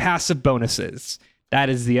more passive bonuses. That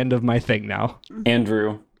is the end of my thing now.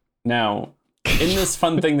 Andrew, now, in this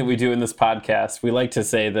fun thing that we do in this podcast, we like to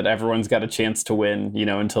say that everyone's got a chance to win,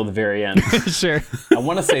 until the very end. Sure. I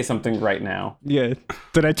want to say something right now. Yeah.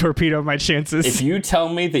 Did I torpedo my chances? If you tell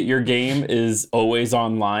me that your game is always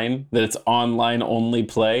online, that it's online only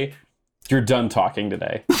play, you're done talking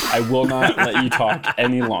today. I will not let you talk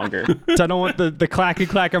any longer. So I don't want the clacky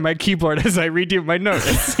clack on my keyboard as I redo my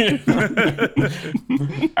notes.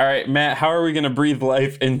 All right, Matt, how are we going to breathe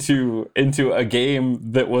life into a game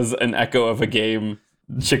that was an echo of a game?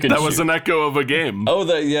 Chicken That Shoot. was an echo of a game. Oh,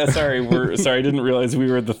 sorry. Sorry, I didn't realize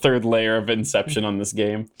we were the third layer of Inception on this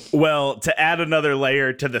game. Well, to add another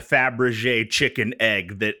layer to the Fabergé chicken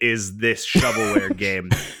egg that is this shovelware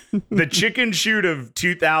game, the Chicken Shoot of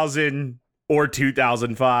 2000 or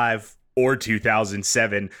 2005 or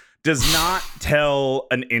 2007 does not tell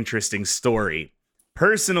an interesting story.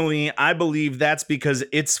 Personally, I believe that's because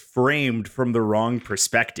it's framed from the wrong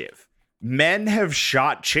perspective. Men have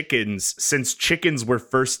shot chickens since chickens were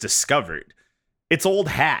first discovered. It's old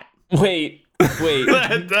hat. Wait. Wait.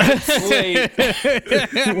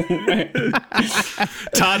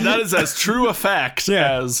 Todd, that is as true a fact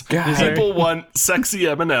as people want sexy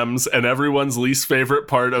M&Ms, and everyone's least favorite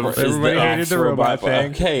part of Everybody hated the robot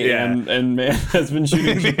thing. Okay, Yeah. and man has been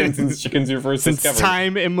shooting chickens since chickens were first Since discovered.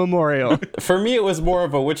 time immemorial. For me, it was more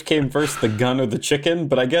of a which came first, the gun or the chicken,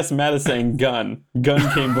 but I guess Matt is saying gun.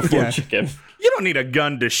 Gun came before chicken. You don't need a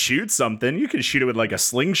gun to shoot something. You can shoot it with like a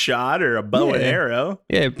slingshot or a bow and arrow.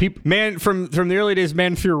 Yeah, man from the early days,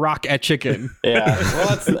 man threw rock at chicken. Yeah, well,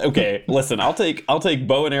 that's okay. Listen, I'll take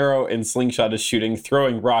bow and arrow and slingshot as shooting.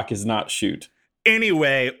 Throwing rock is not shoot.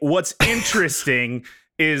 Anyway, what's interesting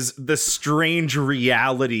is the strange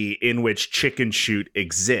reality in which Chicken Shoot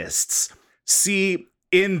exists. See,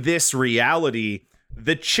 in this reality,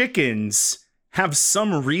 the chickens have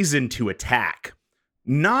some reason to attack.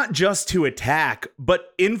 Not just to attack,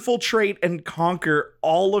 but infiltrate and conquer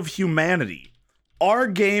all of humanity. Our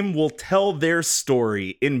game will tell their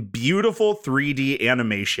story in beautiful 3D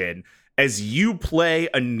animation as you play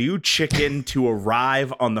a new chicken to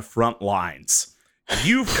arrive on the front lines.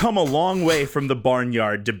 You've come a long way from the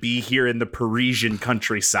barnyard to be here in the Parisian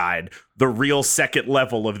countryside, the real second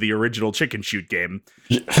level of the original Chicken Shoot game.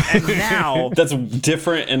 And now, That's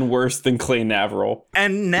different and worse than Clay Navarro.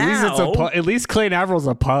 and At least, now, at least Clay Navarro's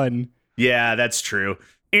a pun. yeah, that's true.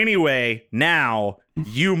 Anyway, now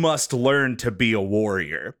you must learn to be a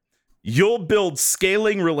warrior. You'll build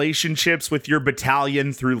scaling relationships with your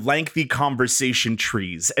battalion through lengthy conversation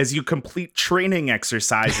trees as you complete training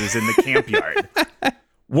exercises in the camp yard.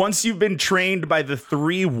 Once you've been trained by the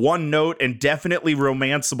 3 one-note and definitely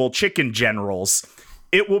romanceable chicken generals,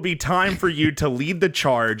 it will be time for you to lead the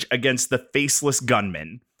charge against the faceless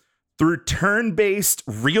gunmen. Through turn-based,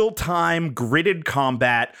 real-time, gridded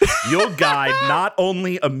combat, you'll guide not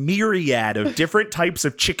only a myriad of different types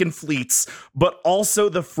of chicken fleets, but also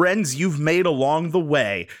the friends you've made along the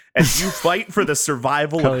way as you fight for the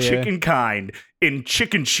survival Hell of yeah. chicken kind in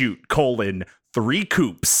Chicken Shoot, 3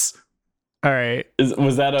 coops. All right.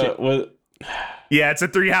 Was that a... Yeah, it's a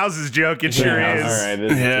 3 houses joke. It sure Yeah, is. all right,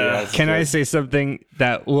 this is Yeah. true. Can I say something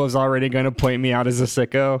that was already going to point me out as a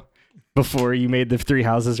sicko before you made the 3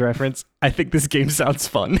 houses reference? I think this game sounds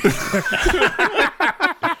fun.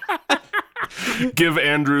 Give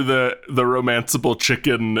Andrew the romanceable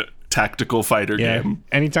chicken tactical fighter game.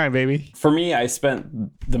 Anytime, baby. For me, I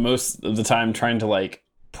spent the most of the time trying to like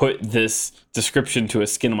put this description to a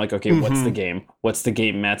skin. I'm like, okay, what's the game? What's the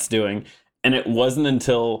game Matt's doing? And it wasn't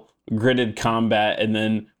until gridded combat and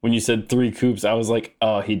then when you said 3 coops, I was like,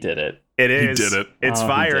 oh, he did it. It is. did it. It's Oh, he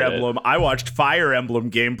Fire did it. Emblem. I watched Fire Emblem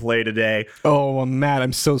gameplay today. Oh, well, Matt,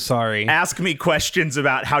 I'm so sorry. Ask me questions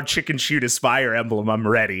about how Chicken Shoot is Fire Emblem. I'm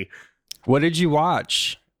ready. What did you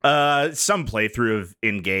watch? Some playthrough of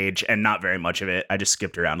Engage and not very much of it. I just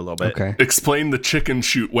skipped around a little bit. Okay. Explain the chicken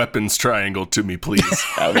shoot weapons triangle to me, please.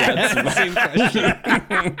 Oh, that's-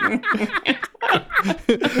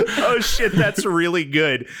 Oh shit, that's really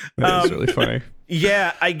good. That's really funny.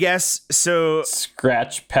 Yeah, I guess so.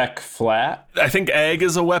 Scratch peck flat. I think egg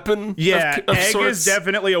is a weapon. Yeah, of egg sorts. is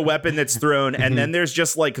definitely a weapon that's thrown, and then there's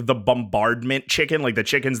just like the bombardment chicken, like the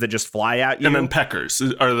chickens that just fly at you. And then peckers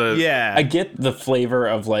are the yeah, I get the flavor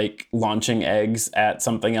of like launching eggs at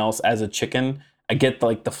something else as a chicken. I get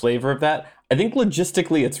like the flavor of that. I think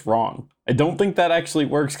logistically it's wrong. I don't think that actually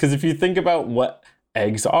works, because if you think about what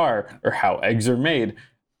eggs are or how eggs are made,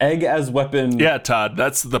 egg as weapon. Yeah, Todd,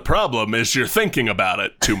 that's the problem, is you're thinking about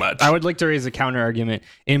it too much. I would like to raise a counter argument.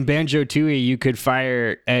 In Banjo-Tooie, you could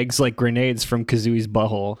fire eggs like grenades from Kazooie's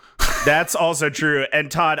butthole. That's also true. And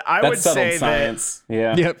Todd, I would say science.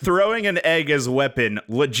 that throwing an egg as a weapon,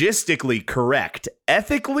 logistically correct.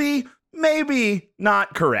 Ethically, maybe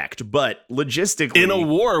not correct, but logistically. In a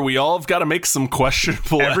war, we all have got to make some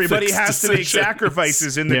questionable everybody ethics has to make decisions.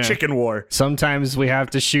 sacrifices in the chicken war. Sometimes we have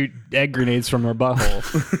to shoot egg grenades from our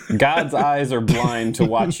butthole. God's eyes are blind to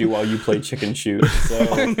watch you while you play chicken shoot.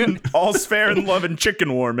 So All's fair in love and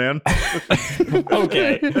chicken war, man.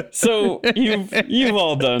 okay, so you've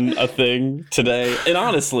all done a thing today, and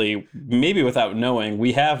honestly, maybe without knowing,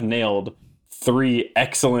 we have nailed 3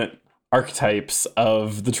 excellent archetypes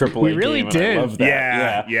of the AAA We really game. And did. I love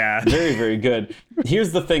that. Yeah. Very, very good.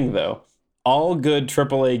 Here's the thing, though. All good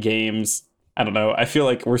AAA games, I don't know, I feel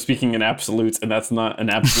like we're speaking in absolutes, and that's not an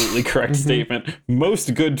absolutely correct statement.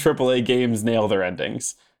 Most good AAA games nail their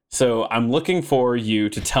endings. So I'm looking for you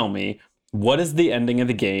to tell me, what is the ending of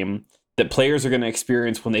the game that players are going to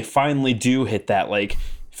experience when they finally do hit that, like,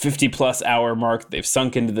 50-plus hour mark? They've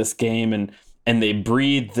sunk into this game, and they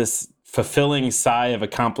breathe this fulfilling sigh of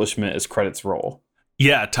accomplishment as credits roll.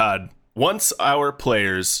 Yeah, Todd. Once our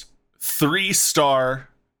players 3-star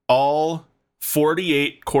all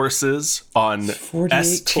 48 courses on 48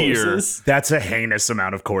 S tier, courses? That's a heinous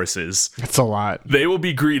amount of courses. That's a lot. they will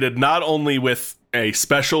be greeted not only with a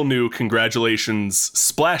special new congratulations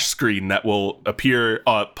splash screen that will appear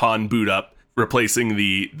upon boot up, replacing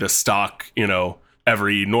the stock,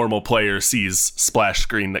 every normal player sees splash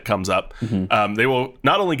screen that comes up. They will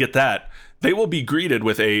not only get that, they will be greeted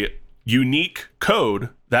with a unique code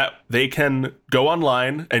that they can go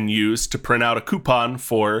online and use to print out a coupon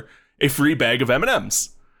for a free bag of M&Ms.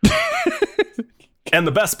 And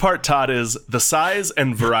the best part, Todd, is the size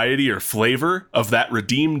and variety or flavor of that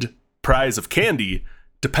redeemed prize of candy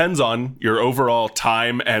depends on your overall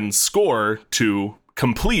time and score to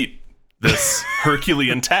complete this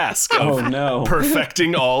Herculean task of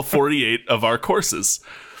perfecting all 48 of our courses.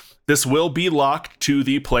 This will be locked to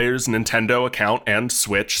the player's Nintendo account and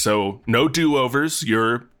Switch, so no do-overs.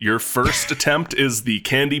 Your first attempt is the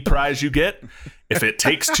candy prize you get. If it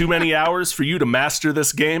takes too many hours for you to master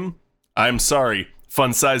this game, I'm sorry.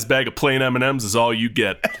 Fun-sized bag of plain M&Ms is all you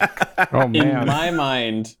get. Oh, man. In my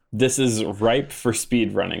mind, this is ripe for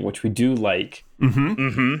speedrunning, which we do like.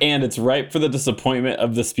 And it's ripe for the disappointment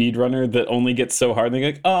of the speedrunner that only gets so hard.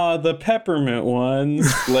 They're like, the peppermint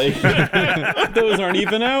ones. Like, those aren't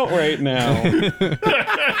even out right now.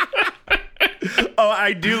 Oh,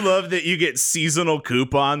 I do love that you get seasonal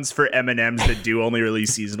coupons for M&Ms that do only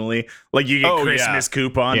release seasonally. Like, you get Christmas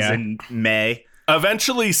coupons in May.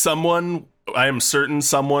 Eventually, I am certain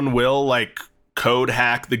someone will, like, code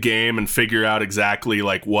hack the game and figure out exactly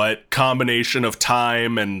like what combination of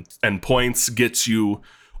time and points gets you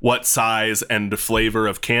what size and flavor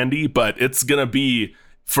of candy, but it's gonna be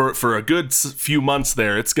for a good few months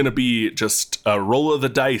there, it's gonna be just a roll of the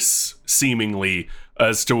dice seemingly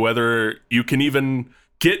as to whether you can even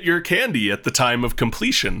get your candy at the time of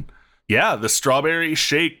completion. Yeah, the strawberry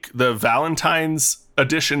shake, the Valentine's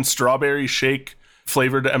edition strawberry shake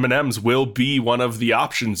flavored M&Ms will be one of the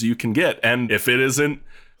options you can get. And if it isn't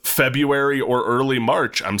February or early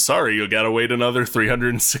March, I'm sorry, you gotta wait another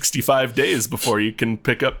 365 days before you can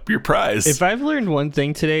pick up your prize. If I've learned one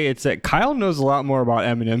thing today, it's that Kyle knows a lot more about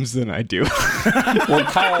M&Ms than I do. Well,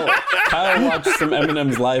 Kyle watched some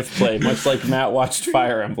M&M's live play, much like Matt watched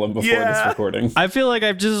Fire Emblem before this recording. I feel like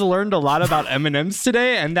I've just learned a lot about M&Ms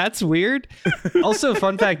today, and that's weird. Also,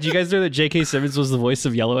 fun fact, do you guys know that J.K. Simmons was the voice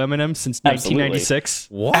of Yellow M&M since 1996?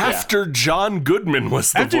 What? After John Goodman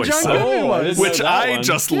was the voice John of Goodman was. I didn't which know that I one.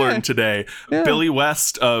 just learned today. Billy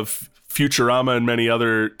West of Futurama and many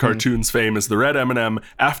other cartoons fame is the red M&M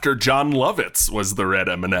after John Lovitz was the red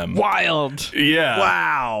M&M. Wild. Yeah.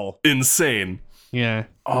 Wow. Insane. Yeah.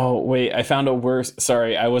 Oh, wait, I found a worse.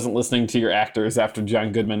 Sorry, I wasn't listening to your actors after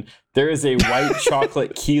John Goodman. There is a white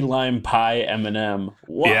chocolate key lime pie M&M.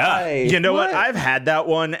 Why? Yeah. You know what? I've had that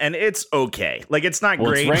one, and it's okay. Like, it's not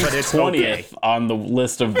Well, great, it's ranked but it's 20th okay. on the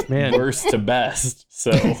list of Man. worst to best.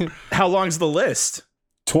 So, How long's the list?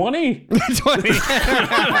 20?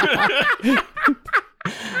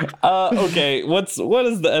 Okay, what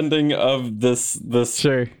is the ending of this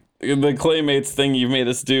Sure. the Claymates thing you've made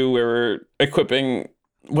us do where we're equipping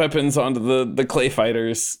weapons onto the clay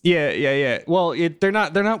fighters? Yeah. Well, they're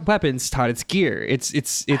not weapons, Todd. It's gear. It's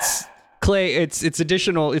clay. It's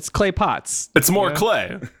additional. It's clay pots. It's more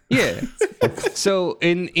clay. Yeah. So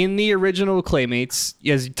in the original Claymates,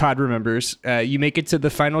 as Todd remembers, you make it to the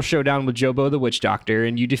final showdown with Jobo the Witch Doctor,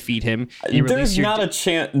 and you defeat him. There's not a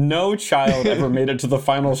chance. No child ever made it to the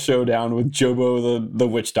final showdown with Jobo the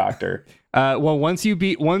Witch Doctor. Well, once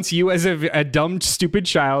you as a dumb, stupid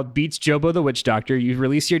child beats Jobo the Witch Doctor, you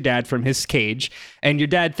release your dad from his cage, and your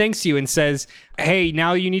dad thanks you and says, "Hey,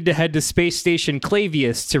 now you need to head to Space Station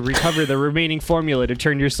Clavius to recover the remaining formula to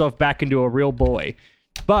turn yourself back into a real boy.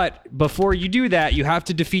 But before you do that, you have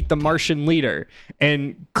to defeat the Martian leader."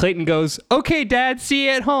 And Clayton goes, "Okay, Dad, see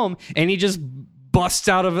you at home." And he just busts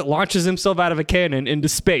out of it, launches himself out of a cannon into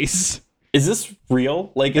space. Is this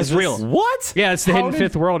real? Like, is It's real. What? Yeah, it's the hidden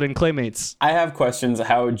fifth world in Claymates. I have questions.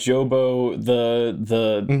 How Jobo,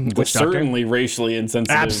 the Witch Doctor? certainly racially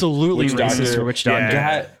insensitive, Absolutely Witch racist Doctor for Witch Doctor.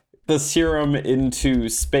 got the serum into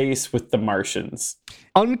space with the Martians.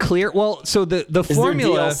 Unclear. Well, so the Is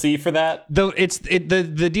formula. there DLC for that? Though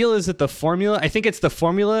the deal is that the formula, I think it's the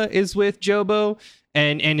formula is with Jobo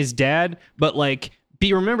and his dad, but like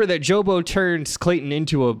remember that Jobo turns Clayton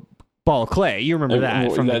into a ball of clay. You remember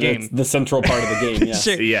that from the game. That's the central part of the game, yes.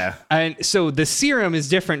 Sure. Yeah. And so the serum is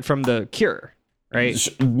different from the cure, right?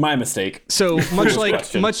 My mistake. So much like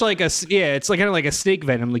question. it's like kind of like a snake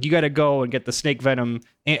venom. Like you got to go and get the snake venom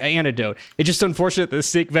antidote. It's just unfortunate that the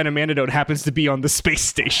snake venom antidote happens to be on the space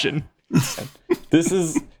station. This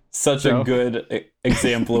is such a good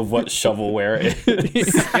example of what shovelware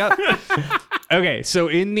is. Yep. Okay, so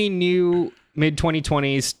in the new mid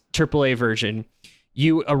 2020s AAA version,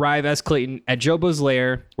 you arrive as Clayton at Jobo's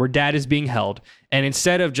lair where Dad is being held, and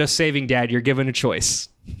instead of just saving Dad, you're given a choice.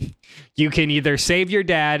 You can either save your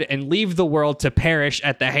dad and leave the world to perish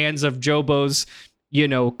at the hands of Jobo's,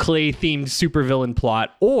 clay-themed supervillain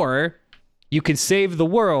plot, or you can save the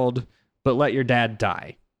world but let your dad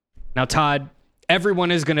die. Now, Todd,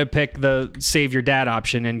 everyone is going to pick the save your dad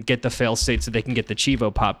option and get the fail state so they can get the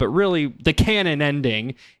Chivo pop. But really, the canon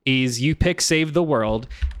ending is you pick save the world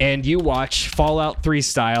and you watch Fallout 3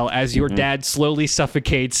 style as your dad slowly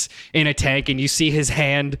suffocates in a tank and you see his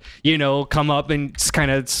hand, come up and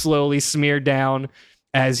kind of slowly smear down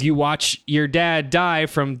as you watch your dad die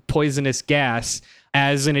from poisonous gas.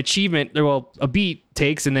 As an achievement, a beat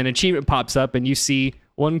takes and then achievement pops up and you see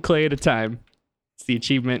one clay at a time. The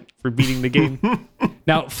achievement for beating the game.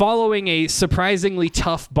 Now, following a surprisingly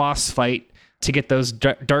tough boss fight to get those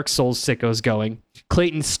Dark Souls sickos going,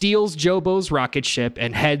 Clayton steals Jobo's rocket ship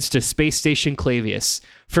and heads to Space Station Clavius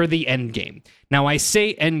for the endgame. Now, I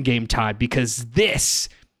say endgame, Todd, because this,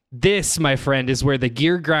 my friend, is where the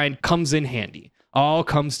gear grind comes in handy. All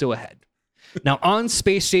comes to a head. Now, on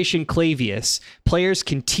Space Station Clavius, players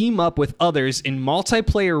can team up with others in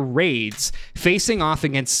multiplayer raids, facing off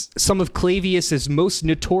against some of Clavius's most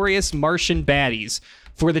notorious Martian baddies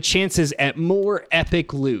for the chances at more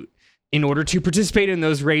epic loot. In order to participate in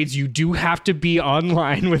those raids, you do have to be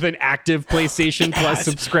online with an active PlayStation Plus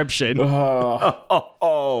subscription.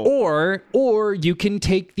 Or you can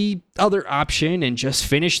take the other option and just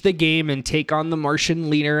finish the game and take on the Martian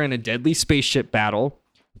leader in a deadly spaceship battle.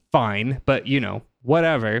 Fine, but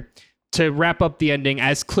whatever. To wrap up the ending,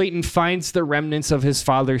 as Clayton finds the remnants of his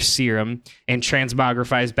father's serum and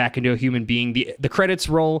transmogrifies back into a human being, the credits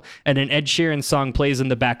roll and an Ed Sheeran song plays in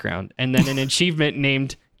the background, and then an achievement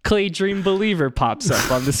named Clay Dream Believer pops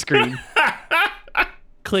up on the screen.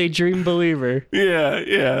 Clay Dream Believer.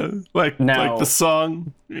 Yeah. Like the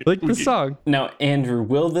song. Like the song. Now, Andrew,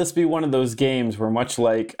 will this be one of those games where, much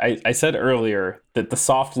like I said earlier, that the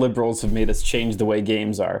soft liberals have made us change the way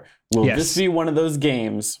games are? Will this be one of those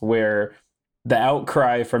games where the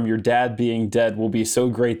outcry from your dad being dead will be so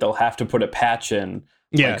great they'll have to put a patch in,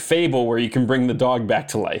 like Fable, where you can bring the dog back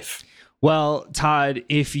to life? Well, Todd,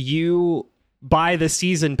 if you buy the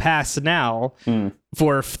season pass now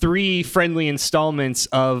for 3 friendly installments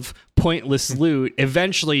of pointless loot,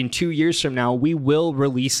 eventually in 2 years from now, we will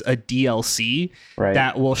release a DLC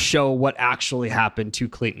that will show what actually happened to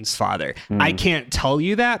Clayton's father. I can't tell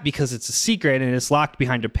you that because it's a secret and it's locked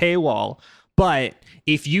behind a paywall. But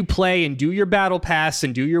if you play and do your battle pass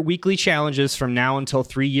and do your weekly challenges from now until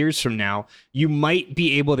 3 years from now, you might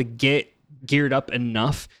be able to get geared up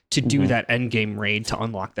enough to do that endgame raid to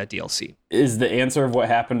unlock that DLC. Is the answer of what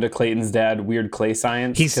happened to Clayton's dad weird clay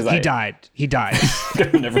science? He died.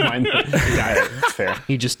 Never mind. He died. That's fair.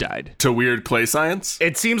 He just died. To weird clay science?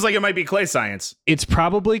 It seems like it might be clay science. It's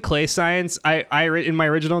probably clay science. I in my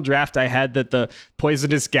original draft, I had that the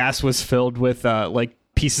poisonous gas was filled with like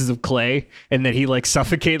pieces of clay, and that he like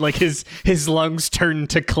suffocated, like his lungs turned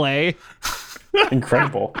to clay.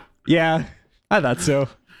 Incredible. Yeah, I thought so.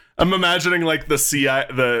 I'm imagining like the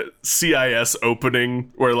CIS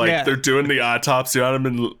opening where like they're doing the autopsy on him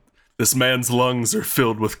and this man's lungs are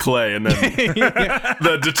filled with clay, and then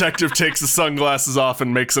the detective takes his sunglasses off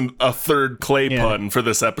and makes a third clay pun for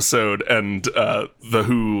this episode, and the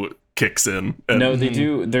Who kicks in. And No, they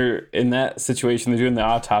do. They're in that situation. They're doing the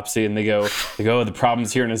autopsy, and they go, oh, the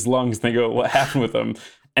problem's here in his lungs. And they go, what happened with him?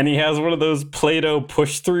 And he has one of those Play-Doh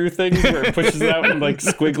push-through things where it pushes out in like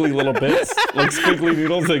squiggly little bits, like squiggly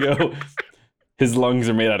noodles. They go, his lungs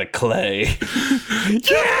are made out of clay.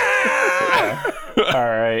 Yeah! All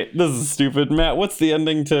right, this is stupid. Matt, what's the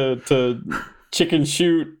ending to Chicken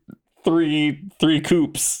Shoot 3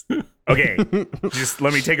 Coops? Okay, just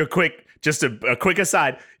let me take a quick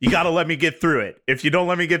aside. You got to let me get through it. If you don't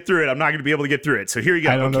let me get through it, I'm not going to be able to get through it. So here you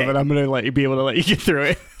go. I don't know that I'm going to be able to let you get through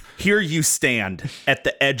it. Here you stand at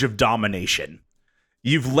the edge of domination.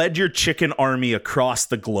 You've led your chicken army across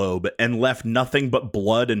the globe and left nothing but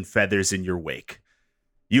blood and feathers in your wake.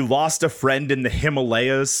 You lost a friend in the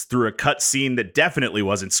Himalayas through a cutscene that definitely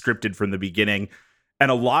wasn't scripted from the beginning, and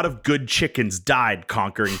a lot of good chickens died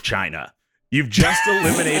conquering China. You've just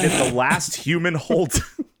eliminated the last human hold.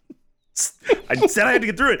 I said I had to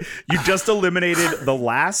get through it. You just eliminated the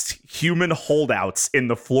last human holdouts in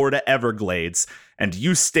the Florida Everglades, and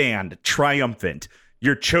you stand triumphant,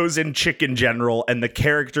 your chosen chicken general and the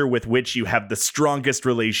character with which you have the strongest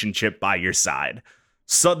relationship by your side.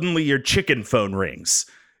 Suddenly, your chicken phone rings.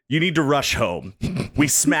 You need to rush home. We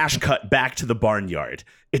smash cut back to the barnyard.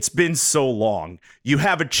 It's been so long. You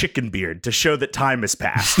have a chicken beard to show that time has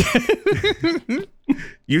passed.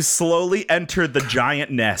 You slowly enter the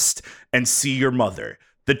giant nest and see your mother,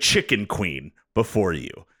 the chicken queen, before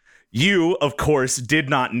you. You, of course, did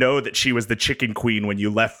not know that she was the chicken queen when you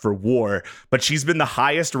left for war, but she's been the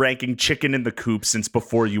highest ranking chicken in the coop since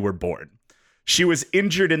before you were born. She was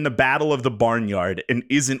injured in the Battle of the Barnyard and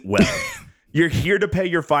isn't well. You're here to pay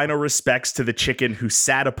your final respects to the chicken who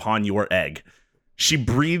sat upon your egg. She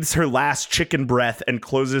breathes her last chicken breath and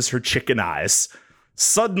closes her chicken eyes.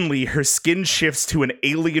 Suddenly, her skin shifts to an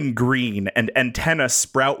alien green and antennae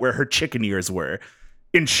sprout where her chicken ears were.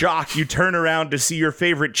 In shock, you turn around to see your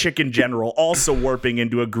favorite chicken general also warping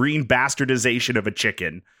into a green bastardization of a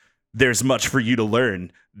chicken. There's much for you to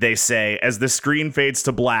learn, they say, as the screen fades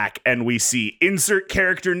to black and we see insert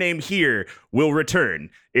character name here will return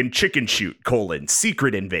in Chicken Shoot: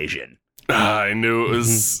 Secret Invasion. I knew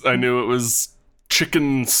it was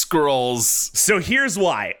chicken scrolls. So here's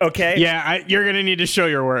why, okay? Yeah, you're going to need to show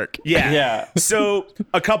your work. Yeah. So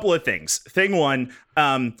a couple of things. Thing one,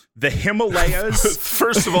 the Himalayas.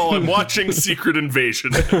 First of all, I'm watching Secret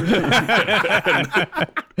Invasion. and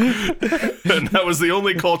that was the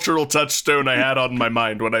only cultural touchstone I had on my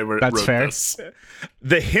mind when I wrote this.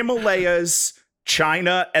 The Himalayas,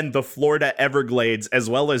 China, and the Florida Everglades, as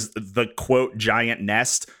well as the, quote, giant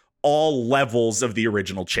nest, all levels of the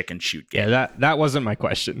original Chicken Shoot game. Yeah, that wasn't my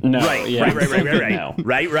question. No, Right. No.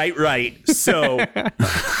 Right. So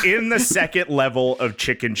in the second level of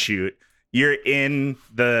Chicken Shoot, you're in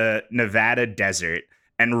the Nevada desert,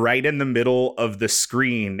 and right in the middle of the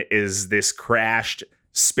screen is this crashed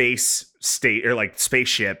spaceship,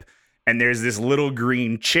 and there's this little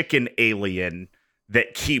green chicken alien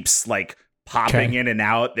that keeps like popping in and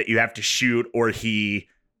out that you have to shoot, or he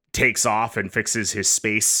takes off and fixes his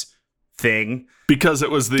space thing. Because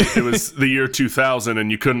it was the year 2000,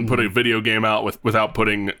 and you couldn't put a video game out without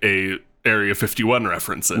putting a Area 51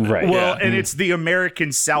 reference in it. Right. Well, and it's the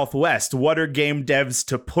American Southwest. What are game devs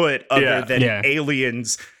to put other than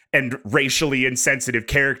aliens and racially insensitive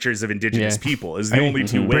characters of indigenous people? Is the only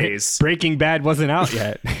two ways. Breaking Bad wasn't out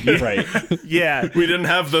yet. Right. Yeah. We didn't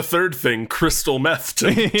have the third thing, crystal meth,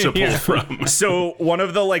 to pull from. So one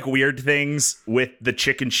of the like weird things with the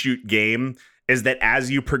Chicken Shoot game is that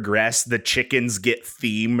as you progress, the chickens get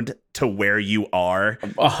themed to where you are.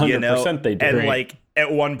 100% they do. And like at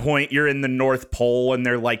one point you're in the North Pole and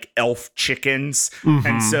they're like elf chickens.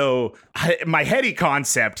 And so my heady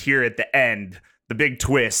concept here at the end, the big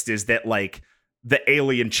twist is that like the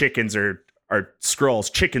alien chickens are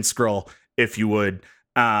Skrulls, chicken Skrull, if you would.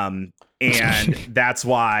 And that's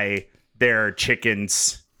why they're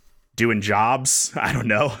chickens doing jobs. I don't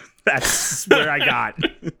know. That's where I got.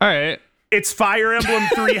 All right. It's Fire Emblem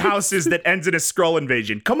 3 Houses that ends in a Skrull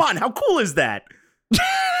invasion. Come on, how cool is that?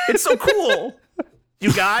 It's so cool.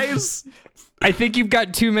 You guys? I think you've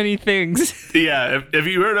got too many things. Yeah, have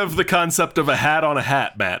you heard of the concept of a hat on a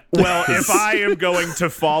hat, Matt? Well, if I am going to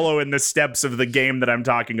follow in the steps of the game that I'm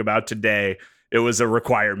talking about today, it was a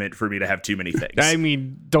requirement for me to have too many things. I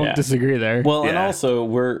mean, don't disagree there. Well, and also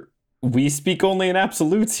we speak only in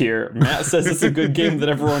absolutes here. Matt says it's a good game that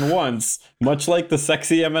everyone wants, much like the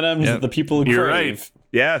sexy M&Ms that the people You're crave. right.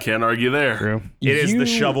 Yeah. Can't argue there. True. It is the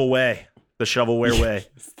shovel way. The shovelware way.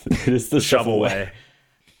 It is the Shovel way.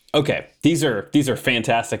 Okay, these are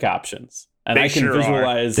fantastic options, and They I can sure are.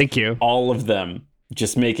 visualize Thank you. all of them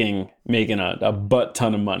just making a butt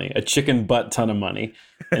ton of money, a chicken butt ton of money.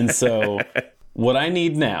 And so, what I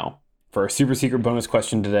need now for our super secret bonus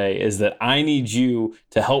question today is that I need you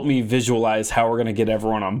to help me visualize how we're going to get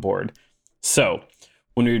everyone on board. So,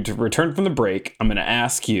 when we return from the break, I'm going to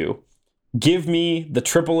ask you, give me the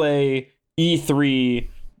AAA E3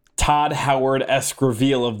 Todd Howard-esque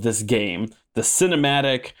reveal of this game, the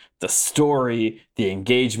cinematic, the story, the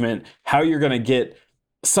engagement, how you're going to get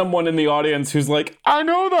someone in the audience who's like, I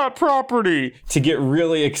know that property, to get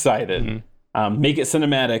really excited. Make it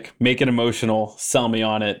cinematic, make it emotional, sell me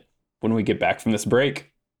on it when we get back from this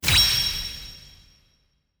break.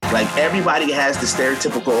 Like, everybody has the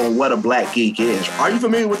stereotypical on what a black geek is. Are you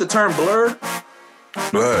familiar with the term blurred?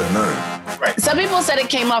 Blood, none. Right. Some people said it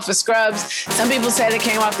came off of Scrubs. Some people said it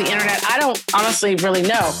came off the internet. I don't honestly really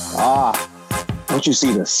know. Don't you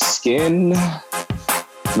see the skin,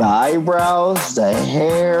 the eyebrows, the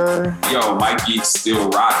hair? Yo, white geeks still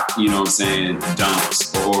rock, you know what I'm saying,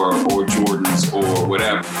 Dunks or Jordans or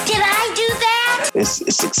whatever. Did I do that?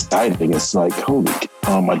 It's exciting. It's like, holy,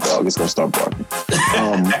 oh, my dog is gonna start barking.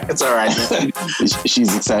 It's all right.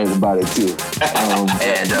 She's excited about it too.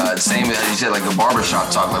 And same as you said, like the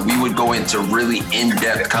barbershop talk, like we would go into really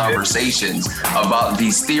in-depth conversations about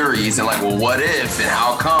these theories and like, well, what if and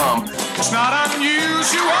how come? It's not unusual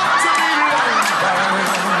to be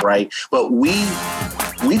loved. Right. But we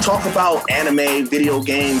talk about anime, video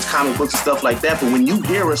games, comic books, and stuff like that. But when you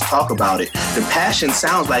hear us talk about it, the passion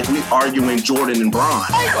sounds like we arguing Jordan and Bron.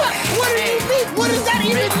 What do you mean? What does that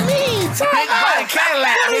even mean? What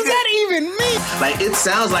does that even mean? Like, it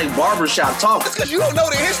sounds like barbershop talk. Because you don't know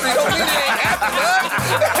the history, don't mean it ain't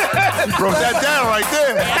happening. Broke that down right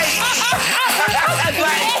there.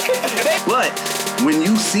 But when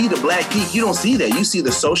you see the black geek, you don't see that. You see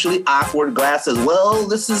the socially awkward glasses. Well,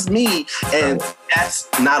 this is me. And that's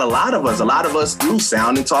not a lot of us. A lot of us do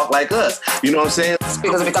sound and talk like us. You know what I'm saying?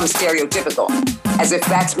 Because it becomes stereotypical, as if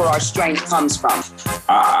that's where our strength comes from.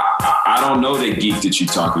 I don't know that geek that you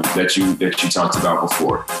talked about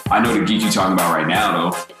before. I know the geek you're talking about right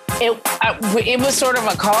now, though. It was sort of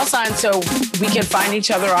a call sign so we could find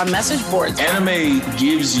each other on message boards. Anime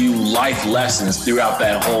gives you life lessons throughout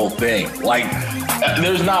that whole thing. Like,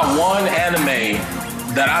 there's not one anime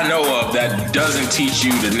that I know of that doesn't teach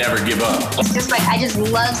you to never give up. It's just like, I just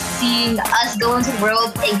love seeing us go into the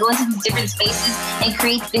world and go into these different spaces and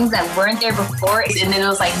create things that weren't there before. And then it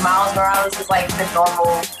was like Miles Morales is like the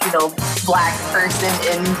normal, black person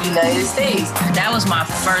in the United States. That was my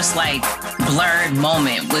first blurred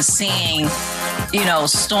moment, was seeing,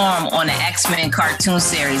 Storm on the X-Men cartoon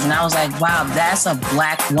series. And I was like, wow, that's a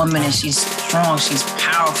black woman and she's strong, she's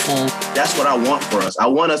powerful. That's what I want for us. I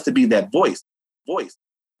want us to be that voice.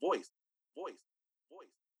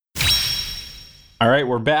 All right,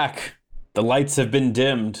 we're back. The lights have been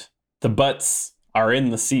dimmed. The butts are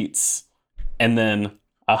in the seats. And then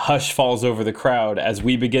a hush falls over the crowd as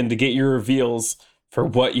we begin to get your reveals for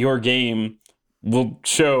what your game will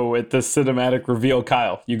show at the cinematic reveal.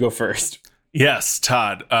 Kyle, you go first. Yes,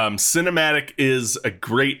 Todd. Cinematic is a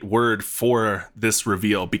great word for this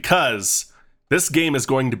reveal because this game is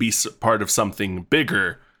going to be part of something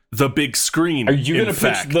bigger. The big screen. Are you going to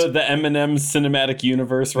pitch the M&M's cinematic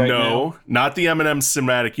universe right now? No, not the M&M's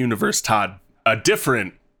cinematic universe, Todd. A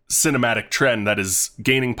different cinematic trend that is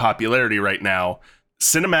gaining popularity right now.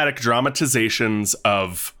 Cinematic dramatizations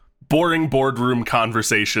of boring boardroom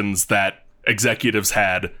conversations that executives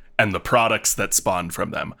had and the products that spawned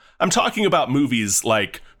from them. I'm talking about movies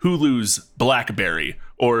like Hulu's Blackberry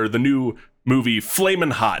or the new movie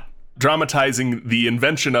Flamin' Hot, dramatizing the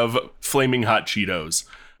invention of Flaming Hot Cheetos.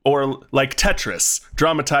 Or like Tetris,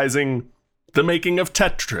 dramatizing the making of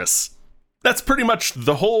Tetris. That's pretty much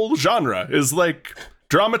the whole genre, is like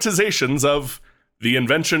dramatizations of the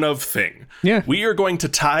invention of thing. Yeah. We are going to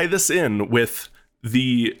tie this in with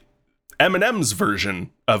the M&M's version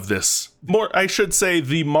of this. More, I should say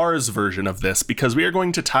the Mars version of this, because we are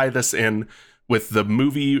going to tie this in with the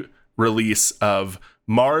movie release of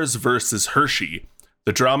Mars versus Hershey,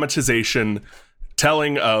 the dramatization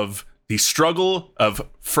telling of the struggle of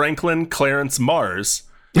Franklin Clarence Mars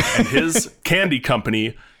and his candy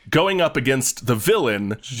company going up against the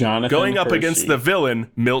villain,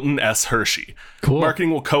 Milton S. Hershey. Cool.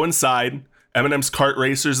 Marketing will coincide. M&M's Kart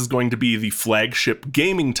Racers is going to be the flagship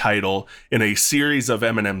gaming title in a series of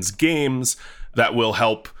M&M's games that will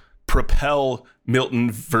help propel Milton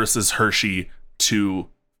versus Hershey to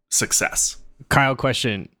success. Kyle,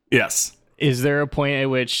 question. Yes. Is there a point at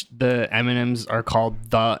which the M&Ms are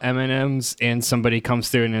called the M&Ms and somebody comes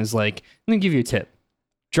through and is like, let me give you a tip.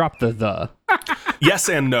 Drop the. Yes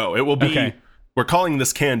and no. It will be, Okay. We're calling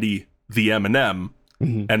this candy the M&M,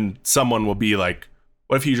 and someone will be like,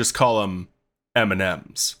 what if you just call them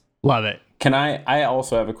M&Ms? Love it. Can I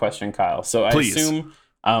also have a question, Kyle? So I Please. assume,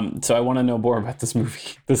 so I want to know more about this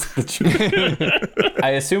movie.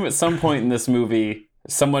 I assume at some point in this movie,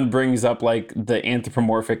 someone brings up like the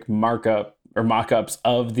anthropomorphic markup or mock-ups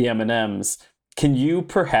of the M&Ms. Can you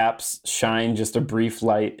perhaps shine just a brief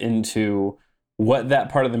light into what that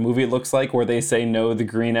part of the movie looks like where they say, no, the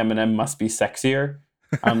green M&M must be sexier?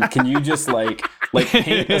 Can you just like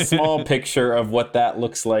paint a small picture of what that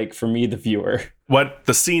looks like for me, the viewer? What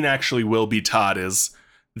the scene actually will be, Todd, is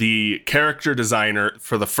the character designer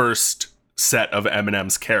for the first set of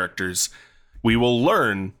M&M's characters. We will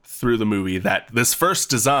learn through the movie that this first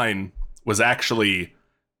design was actually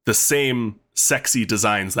the same sexy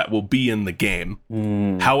designs that will be in the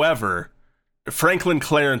game. However, Franklin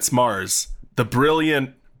Clarence Mars, the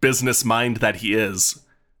brilliant business mind that he is,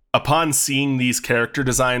 upon seeing these character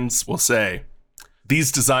designs will say,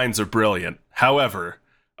 these designs are brilliant. However,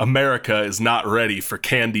 America is not ready for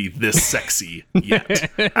candy this sexy yet.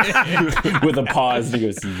 With a pause, he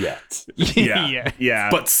goes, yet. Yeah.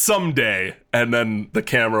 But someday, and then the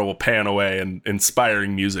camera will pan away and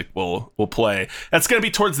inspiring music will play. That's going to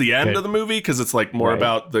be towards the end of the movie because it's like more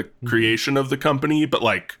about the creation of the company, but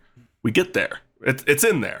like we get there. It's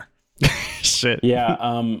in there. Shit. Yeah,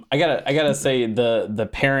 I gotta say the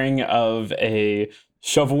pairing of a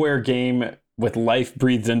shovelware game with life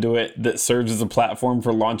breathed into it that serves as a platform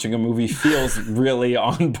for launching a movie feels really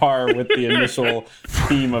on par with the initial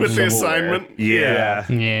theme of with the shovelware. assignment.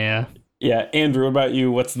 Yeah. Andrew, what about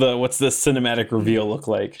you? What's the cinematic reveal look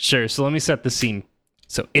like? Sure. So let me set the scene.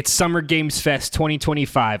 So it's Summer Games Fest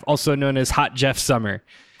 2025, also known as Hot Jeff Summer.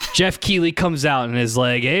 Jeff Keighley comes out and is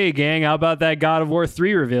like, hey, gang, how about that God of War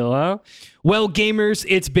 3 reveal, huh? Well, gamers,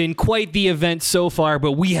 it's been quite the event so far,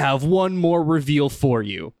 but we have one more reveal for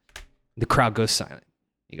you. The crowd goes silent.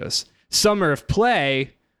 He goes, Summer of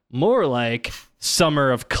Play, more like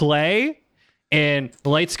Summer of Clay. And the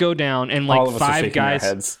lights go down, and like five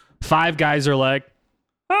guys are like,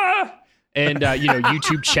 ah! And,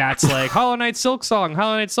 YouTube chat's like, Hollow Knight Silk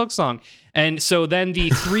Song. And so then the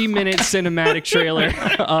 3-minute cinematic trailer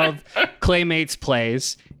of Claymates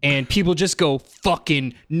plays, and people just go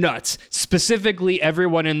fucking nuts. Specifically,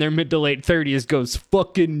 everyone in their mid to late 30s goes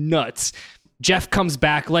fucking nuts. Jeff comes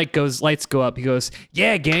back, lights go up. He goes,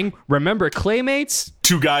 yeah, gang, remember Claymates?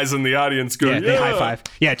 2 guys in the audience go, they high five.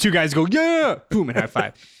 Yeah, 2 guys go, yeah, boom, and high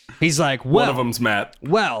five. He's like, well, one of them's Matt.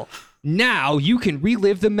 Well, now you can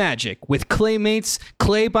relive the magic with Claymates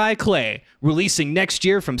Clay by Clay, releasing next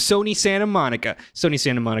year from Sony Santa Monica. Sony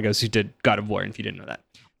Santa Monica is who did God of War, if you didn't know that.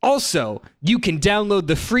 Also, you can download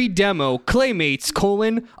the free demo Claymates: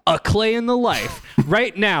 A Clay in the Life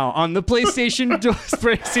right now on the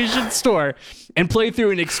PlayStation Store and play through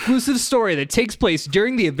an exclusive story that takes place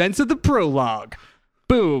during the events of the prologue.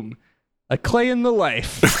 Boom. A Clay in the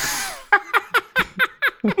Life.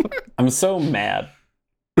 I'm so mad.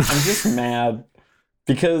 I'm just mad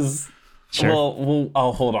because well,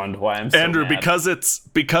 I'll hold on to why I'm so Andrew, mad. because it's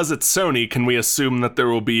Sony, can we assume that there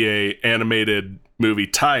will be a animated movie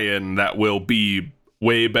tie-in that will be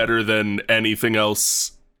way better than anything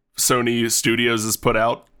else Sony Studios has put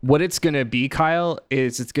out? What it's gonna be, Kyle,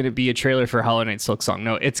 is it's gonna be a trailer for Hollow Knight Silk Song.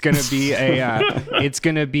 No, it's gonna be it's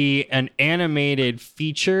gonna be an animated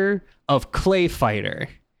feature of Clay Fighter,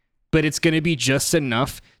 but it's gonna be just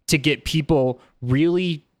enough to get people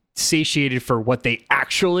really satiated for what they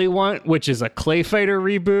actually want, which is a Clay Fighter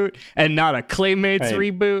reboot and not a Claymates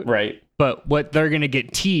reboot. Right. But what they're gonna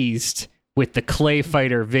get teased with the Clay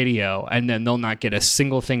Fighter video, and then they'll not get a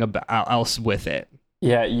single thing else with it.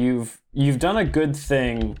 Yeah, you've done a good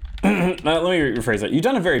thing. Let me rephrase that. You've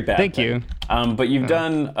done a very bad thing. Thank you. But you've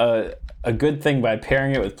done a good thing by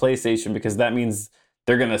pairing it with PlayStation, because that means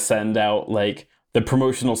they're going to send out like the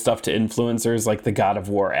promotional stuff to influencers, like the God of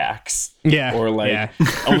War axe. Yeah. Or like,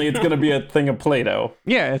 only it's going to be a thing of Play-Doh.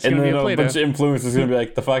 Yeah, it's going to be a Play-Doh. And then a bunch of influencers going to be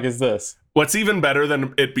like, the fuck is this? What's even better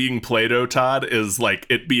than it being Play-Doh, Todd, is like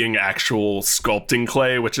it being actual sculpting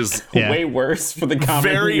clay, which is way worse for the common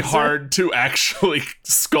very user. hard to actually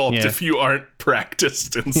sculpt if you aren't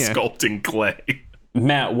practiced in sculpting clay.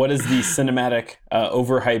 Matt, what is the cinematic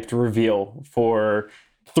overhyped reveal for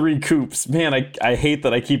Three Coops? Man, I hate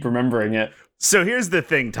that I keep remembering it. So here's the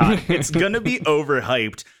thing, Todd. It's going to be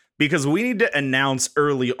overhyped because we need to announce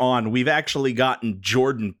early on we've actually gotten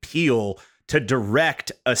Jordan Peele to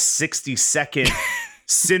direct a 60-second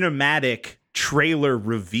cinematic trailer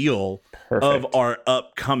reveal of our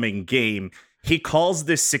upcoming game. He calls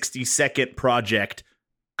this 60-second project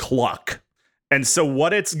Cluck. And so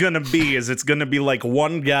what it's going to be is it's going to be like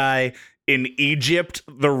one guy in Egypt,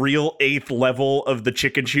 the real 8th level of the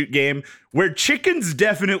chicken shoot game, where chickens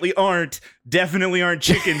definitely aren't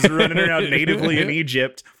chickens running around natively in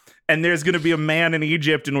Egypt. And there's going to be a man in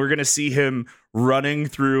Egypt, and we're going to see him running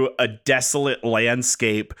through a desolate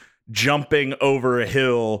landscape, jumping over a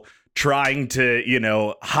hill, trying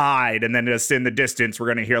to, hide. And then just in the distance, we're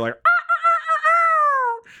going to hear like,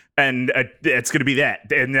 and it's going to be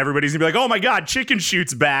that. And everybody's going to be like, oh my God, chicken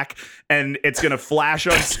shoot's back. And it's going to flash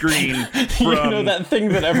on screen. From, that thing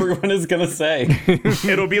that everyone is going to say.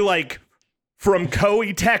 It'll be like from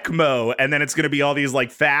Koei Tecmo. And then it's going to be all these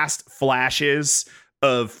like fast flashes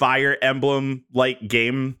of Fire Emblem like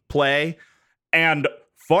gameplay. And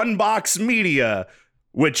Funbox Media,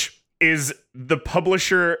 which is the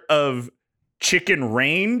publisher of Chicken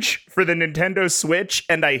Range for the Nintendo Switch,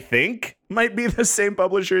 and I think might be the same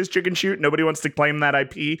publisher as Chicken Shoot. Nobody wants to claim that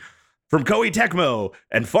IP. From Koei Tecmo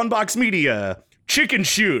and Funbox Media, Chicken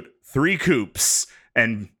Shoot, 3 Coops.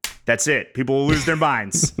 And that's it. People will lose their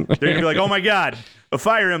minds. They're going to be like, oh my God, a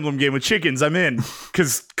Fire Emblem game with chickens. I'm in.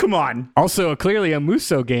 Because, come on. Also, clearly a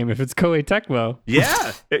Musou game if it's Koei Tecmo.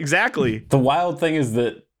 Yeah, exactly. The wild thing is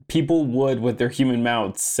that people would, with their human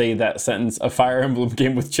mouths, say that sentence, a Fire Emblem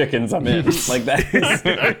game with chickens, I'm in. Like, that is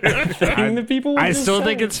a thing that people would I still say.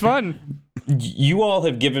 think it's fun. You all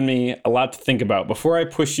have given me a lot to think about. Before I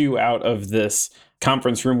push you out of this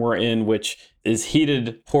conference room we're in, which is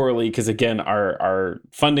heated poorly, because, again, our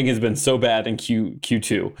funding has been so bad in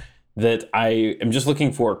Q2, that I am just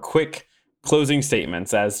looking for quick closing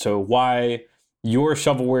statements as to why your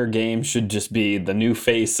shovelware game should just be the new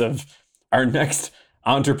face of our next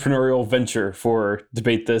entrepreneurial venture for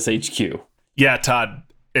Debate This HQ. Yeah, Todd,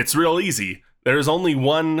 it's real easy. There's only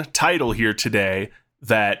one title here today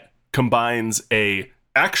that combines a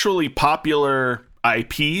actually popular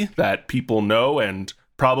IP that people know and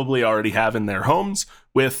probably already have in their homes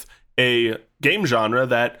with a game genre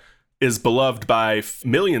that is beloved by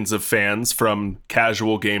millions of fans, from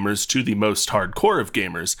casual gamers to the most hardcore of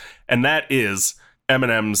gamers, and that is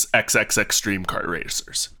M&M's XX Extreme Kart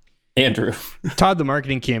Racers. Andrew. Todd, the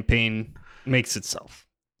marketing campaign makes itself.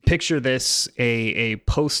 Picture this, a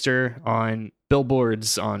poster on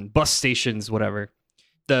billboards, on bus stations, whatever.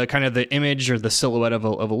 The kind of the image or the silhouette of a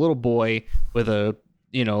little boy with a,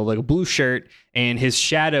 like a blue shirt, and his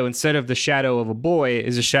shadow, instead of the shadow of a boy,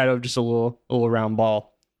 is a shadow of just a little round ball.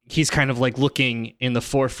 He's kind of like looking in the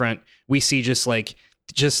forefront. We see just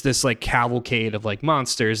this like cavalcade of like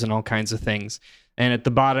monsters and all kinds of things. And at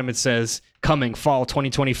the bottom, it says, coming fall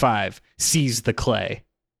 2025, seize the clay.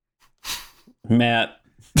 Matt.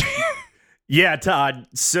 Yeah, Todd.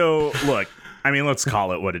 So, look, let's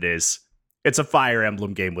call it what it is. It's a Fire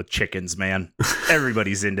Emblem game with chickens, man.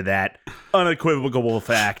 Everybody's into that. Unequivocal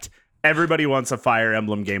fact. Everybody wants a Fire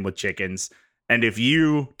Emblem game with chickens. And if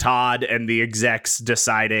you, Todd, and the execs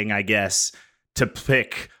deciding, I guess, to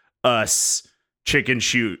pick us Chicken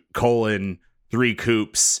Shoot, 3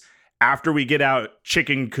 Coops, after we get out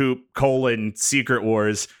Chicken Coop, Secret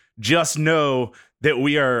Wars, just know that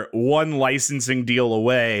we are one licensing deal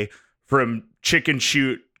away from Chicken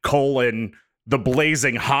Shoot, the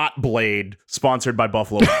Blazing Hot Blade, sponsored by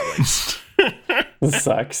Buffalo Wild Wings. This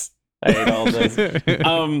sucks. I hate all this.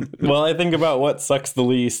 Well, I think about what sucks the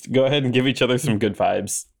least. Go ahead and give each other some good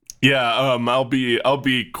vibes. Yeah, I'll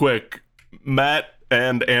be quick. Matt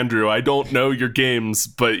and Andrew, I don't know your games,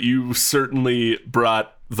 but you certainly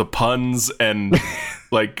brought the puns and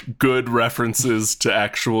like good references to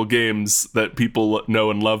actual games that people know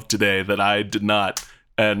and love today that I did not.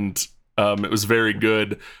 And it was very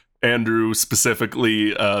good. Andrew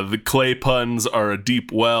specifically, the clay puns are a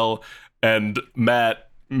deep well, and Matt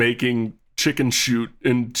making Chicken Shoot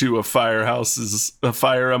into a Fire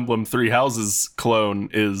Emblem 3 Houses clone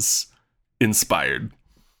is inspired.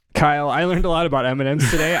 Kyle, I learned a lot about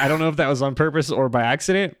M&Ms today. I don't know if that was on purpose or by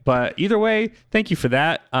accident, but either way, thank you for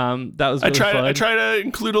that. That was really fun. I try to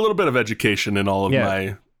include a little bit of education in all of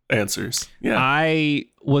my answers. Yeah, I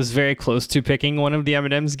was very close to picking one of the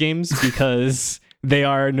M&Ms games because they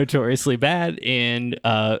are notoriously bad and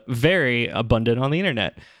very abundant on the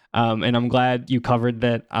internet. And I'm glad you covered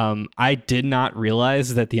that. I did not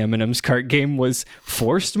realize that the M&M's kart game was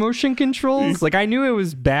forced motion controls. Like, I knew it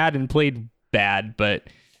was bad and played bad, but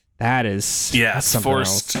that is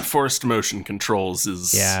forced motion controls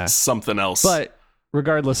is something else. But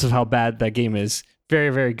regardless of how bad that game is, Very,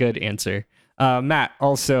 very good answer. Matt,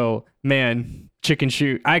 also, man, Chicken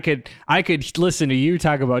Shoot. I could listen to you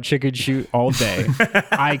talk about Chicken Shoot all day.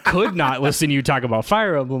 I could not listen to you talk about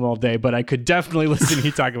Fire Emblem all day, but I could definitely listen to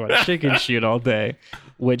you talk about Chicken Shoot all day,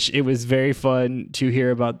 which it was very fun to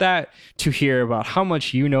hear about that, to hear about how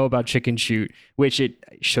much you know about Chicken Shoot, which it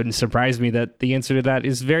shouldn't surprise me that the answer to that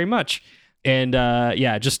is very much. And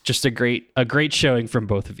just a great showing from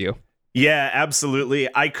both of you. Yeah, absolutely.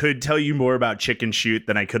 I could tell you more about Chicken Shoot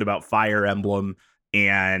than I could about Fire Emblem,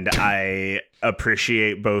 and I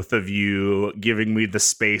appreciate both of you giving me the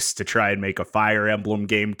space to try and make a Fire Emblem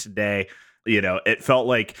game today. You know, it felt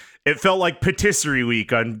like patisserie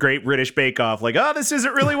week on Great British Bake Off. Like, oh, this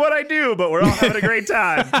isn't really what I do, but we're all having a great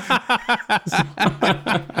time.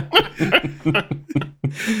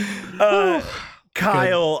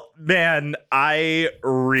 Kyle, man, I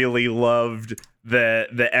really loved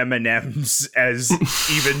the M&Ms as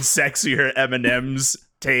even sexier M&Ms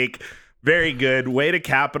take. Very good way to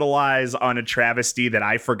capitalize on a travesty that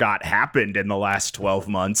I forgot happened in the last 12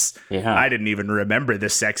 months. Yeah. I didn't even remember the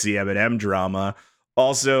sexy M&M drama.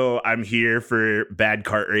 Also, I'm here for bad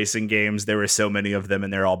kart racing games. There were so many of them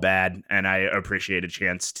and they're all bad, and I appreciate a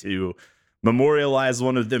chance to memorialize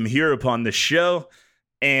one of them here upon the show.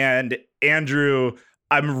 And Andrew,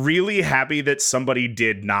 I'm really happy that somebody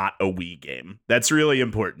did not a Wii game. That's really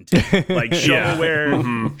important to me. Like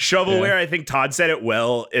shovelware, shovelware. I think Todd said it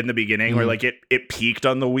well in the beginning, where like it peaked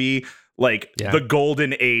on the Wii. Like the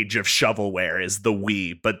golden age of shovelware is the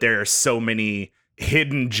Wii, but there are so many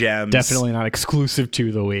hidden gems. Definitely not exclusive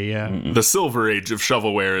to the Wii. Yeah, the silver age of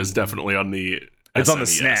shovelware is definitely on the. It's on the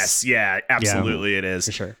SNES. Yeah, absolutely, it is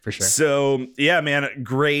for sure. So yeah, man,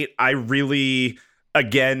 great. I really.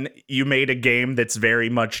 Again, you made a game that's very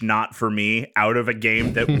much not for me out of a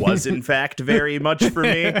game that was, in fact, very much for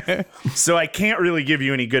me. So I can't really give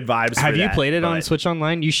you any good vibes. Have you played it on Switch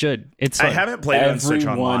Online? You should. It's. I haven't played it on Switch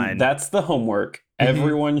Online. That's the homework.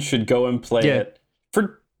 Everyone should go and play it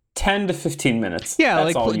for 10 to 15 minutes. Yeah,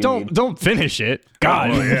 that's like don't finish it. God,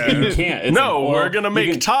 you can't. We're gonna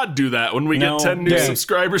make Todd do that when we get 10 new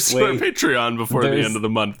subscribers to our Patreon before the end of the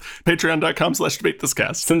month.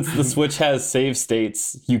 Patreon.com/debatethiscast. Since the Switch has save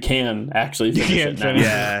states, you can actually finish it now.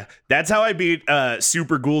 Yeah, that's how I beat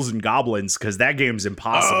Super Ghouls and Goblins, because that game's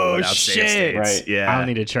impossible without save states. Right. Yeah, I'll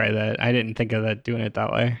need to try that. I didn't think of that doing it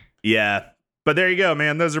that way. Yeah, but there you go,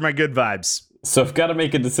 man. Those are my good vibes. So I've got to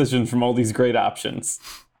make a decision from all these great options.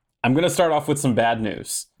 I'm going to start off with some bad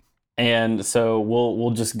news. And so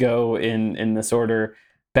we'll just go in this order.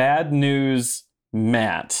 Bad news,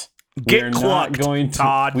 Matt. Get clucked,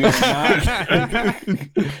 Todd.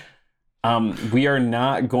 We are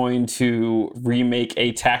not going to remake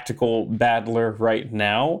a tactical battler right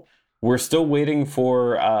now. We're still waiting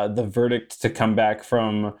for the verdict to come back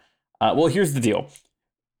from... well, here's the deal.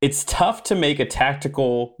 It's tough to make a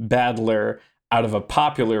tactical battler out of a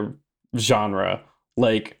popular genre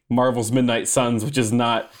like Marvel's Midnight Suns, which is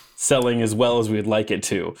not selling as well as we'd like it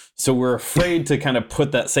to. So we're afraid to kind of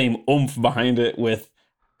put that same oomph behind it with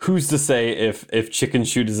who's to say if Chicken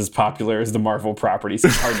Shoot is as popular as the Marvel properties.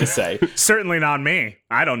 It's hard to say. Certainly not me.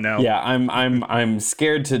 I don't know. Yeah, I'm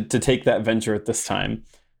scared to take that venture at this time.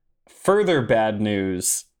 Further bad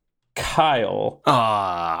news, Kyle.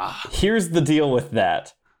 Here's the deal with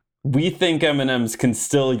that. We think M&Ms can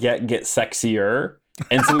still yet get sexier.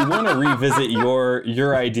 And so we want to revisit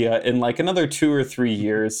your idea in like another 2 or 3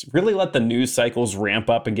 years, really let the news cycles ramp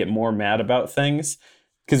up and get more mad about things.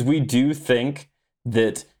 Because we do think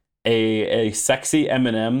that a sexy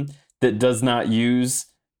M&M that does not use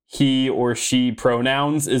he or she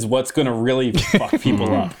pronouns is what's going to really fuck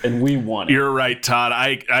people up. And we want it. You're right, Todd.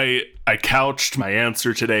 I couched my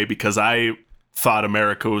answer today because I thought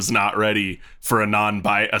America was not ready for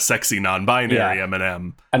a sexy non-binary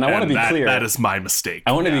M&M. And I want to be clear. That is my mistake.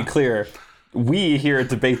 I want to be clear. We here at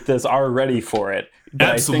Debate This are ready for it. But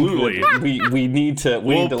absolutely. I think we need to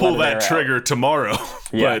we'll pull that trigger tomorrow.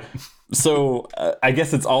 Yeah. But so I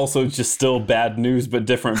guess it's also just still bad news, but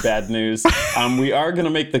different bad news. We are going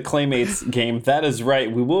to make the Claymates game. That is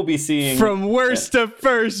right. We will be seeing... From worst to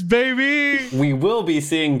first, baby! We will be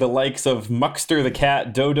seeing the likes of Muckster the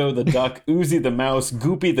cat, Dodo the duck, Uzi the mouse,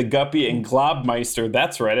 Goopy the guppy, and Globmeister.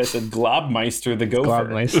 That's right. I said Globmeister the gopher.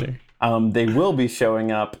 Globmeister. They will be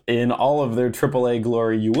showing up in all of their AAA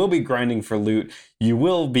glory. You will be grinding for loot. You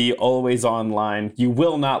will be always online. You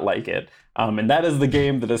will not like it. And that is the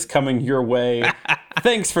game that is coming your way.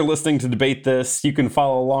 Thanks for listening to Debate This. You can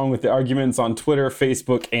follow along with the arguments on Twitter,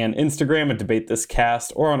 Facebook, and Instagram at Debate This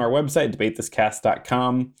Cast, or on our website,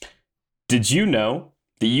 debatethiscast.com. Did you know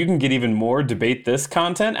that you can get even more Debate This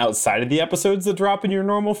content outside of the episodes that drop in your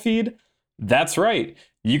normal feed? That's right.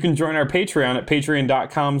 You can join our Patreon at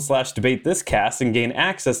patreon.com/debatethiscast and gain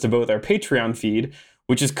access to both our Patreon feed,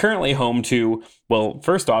 which is currently home to, well,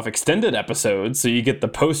 first off, extended episodes, so you get the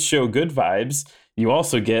post-show good vibes. You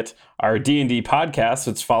also get our D&D podcast,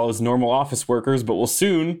 which follows normal office workers, but will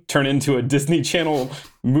soon turn into a Disney Channel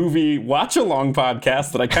movie watch-along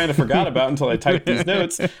podcast that I kind of forgot about until I typed these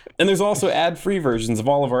notes. And there's also ad-free versions of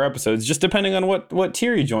all of our episodes, just depending on what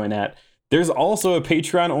tier you join at. There's also a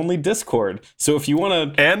Patreon-only Discord, so if you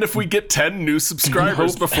want to... And if we get 10 new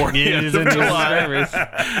subscribers before the end of July,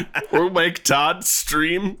 we'll make Todd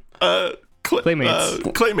stream...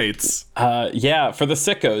 Claymates. Yeah, for the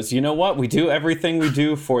sickos. You know what? We do everything we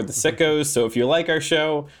do for the sickos. So if you like our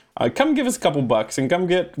show, come give us a couple bucks and come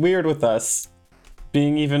get weird with us,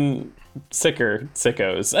 being even sicker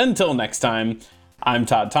sickos. Until next time, I'm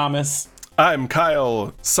Todd Thomas. I'm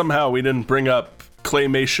Kyle. Somehow we didn't bring up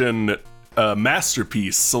Claymation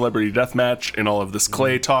masterpiece, Celebrity Deathmatch, in all of this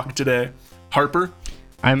Clay talk today. Harper.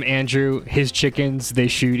 I'm Andrew. His chickens, they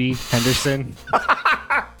shooty. Henderson.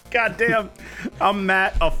 Goddamn, I'm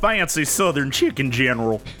Matt, a fancy Southern chicken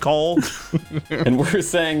general. Cole. And we're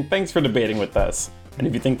saying thanks for debating with us. And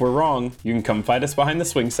if you think we're wrong, you can come fight us behind the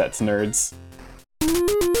swing sets, nerds.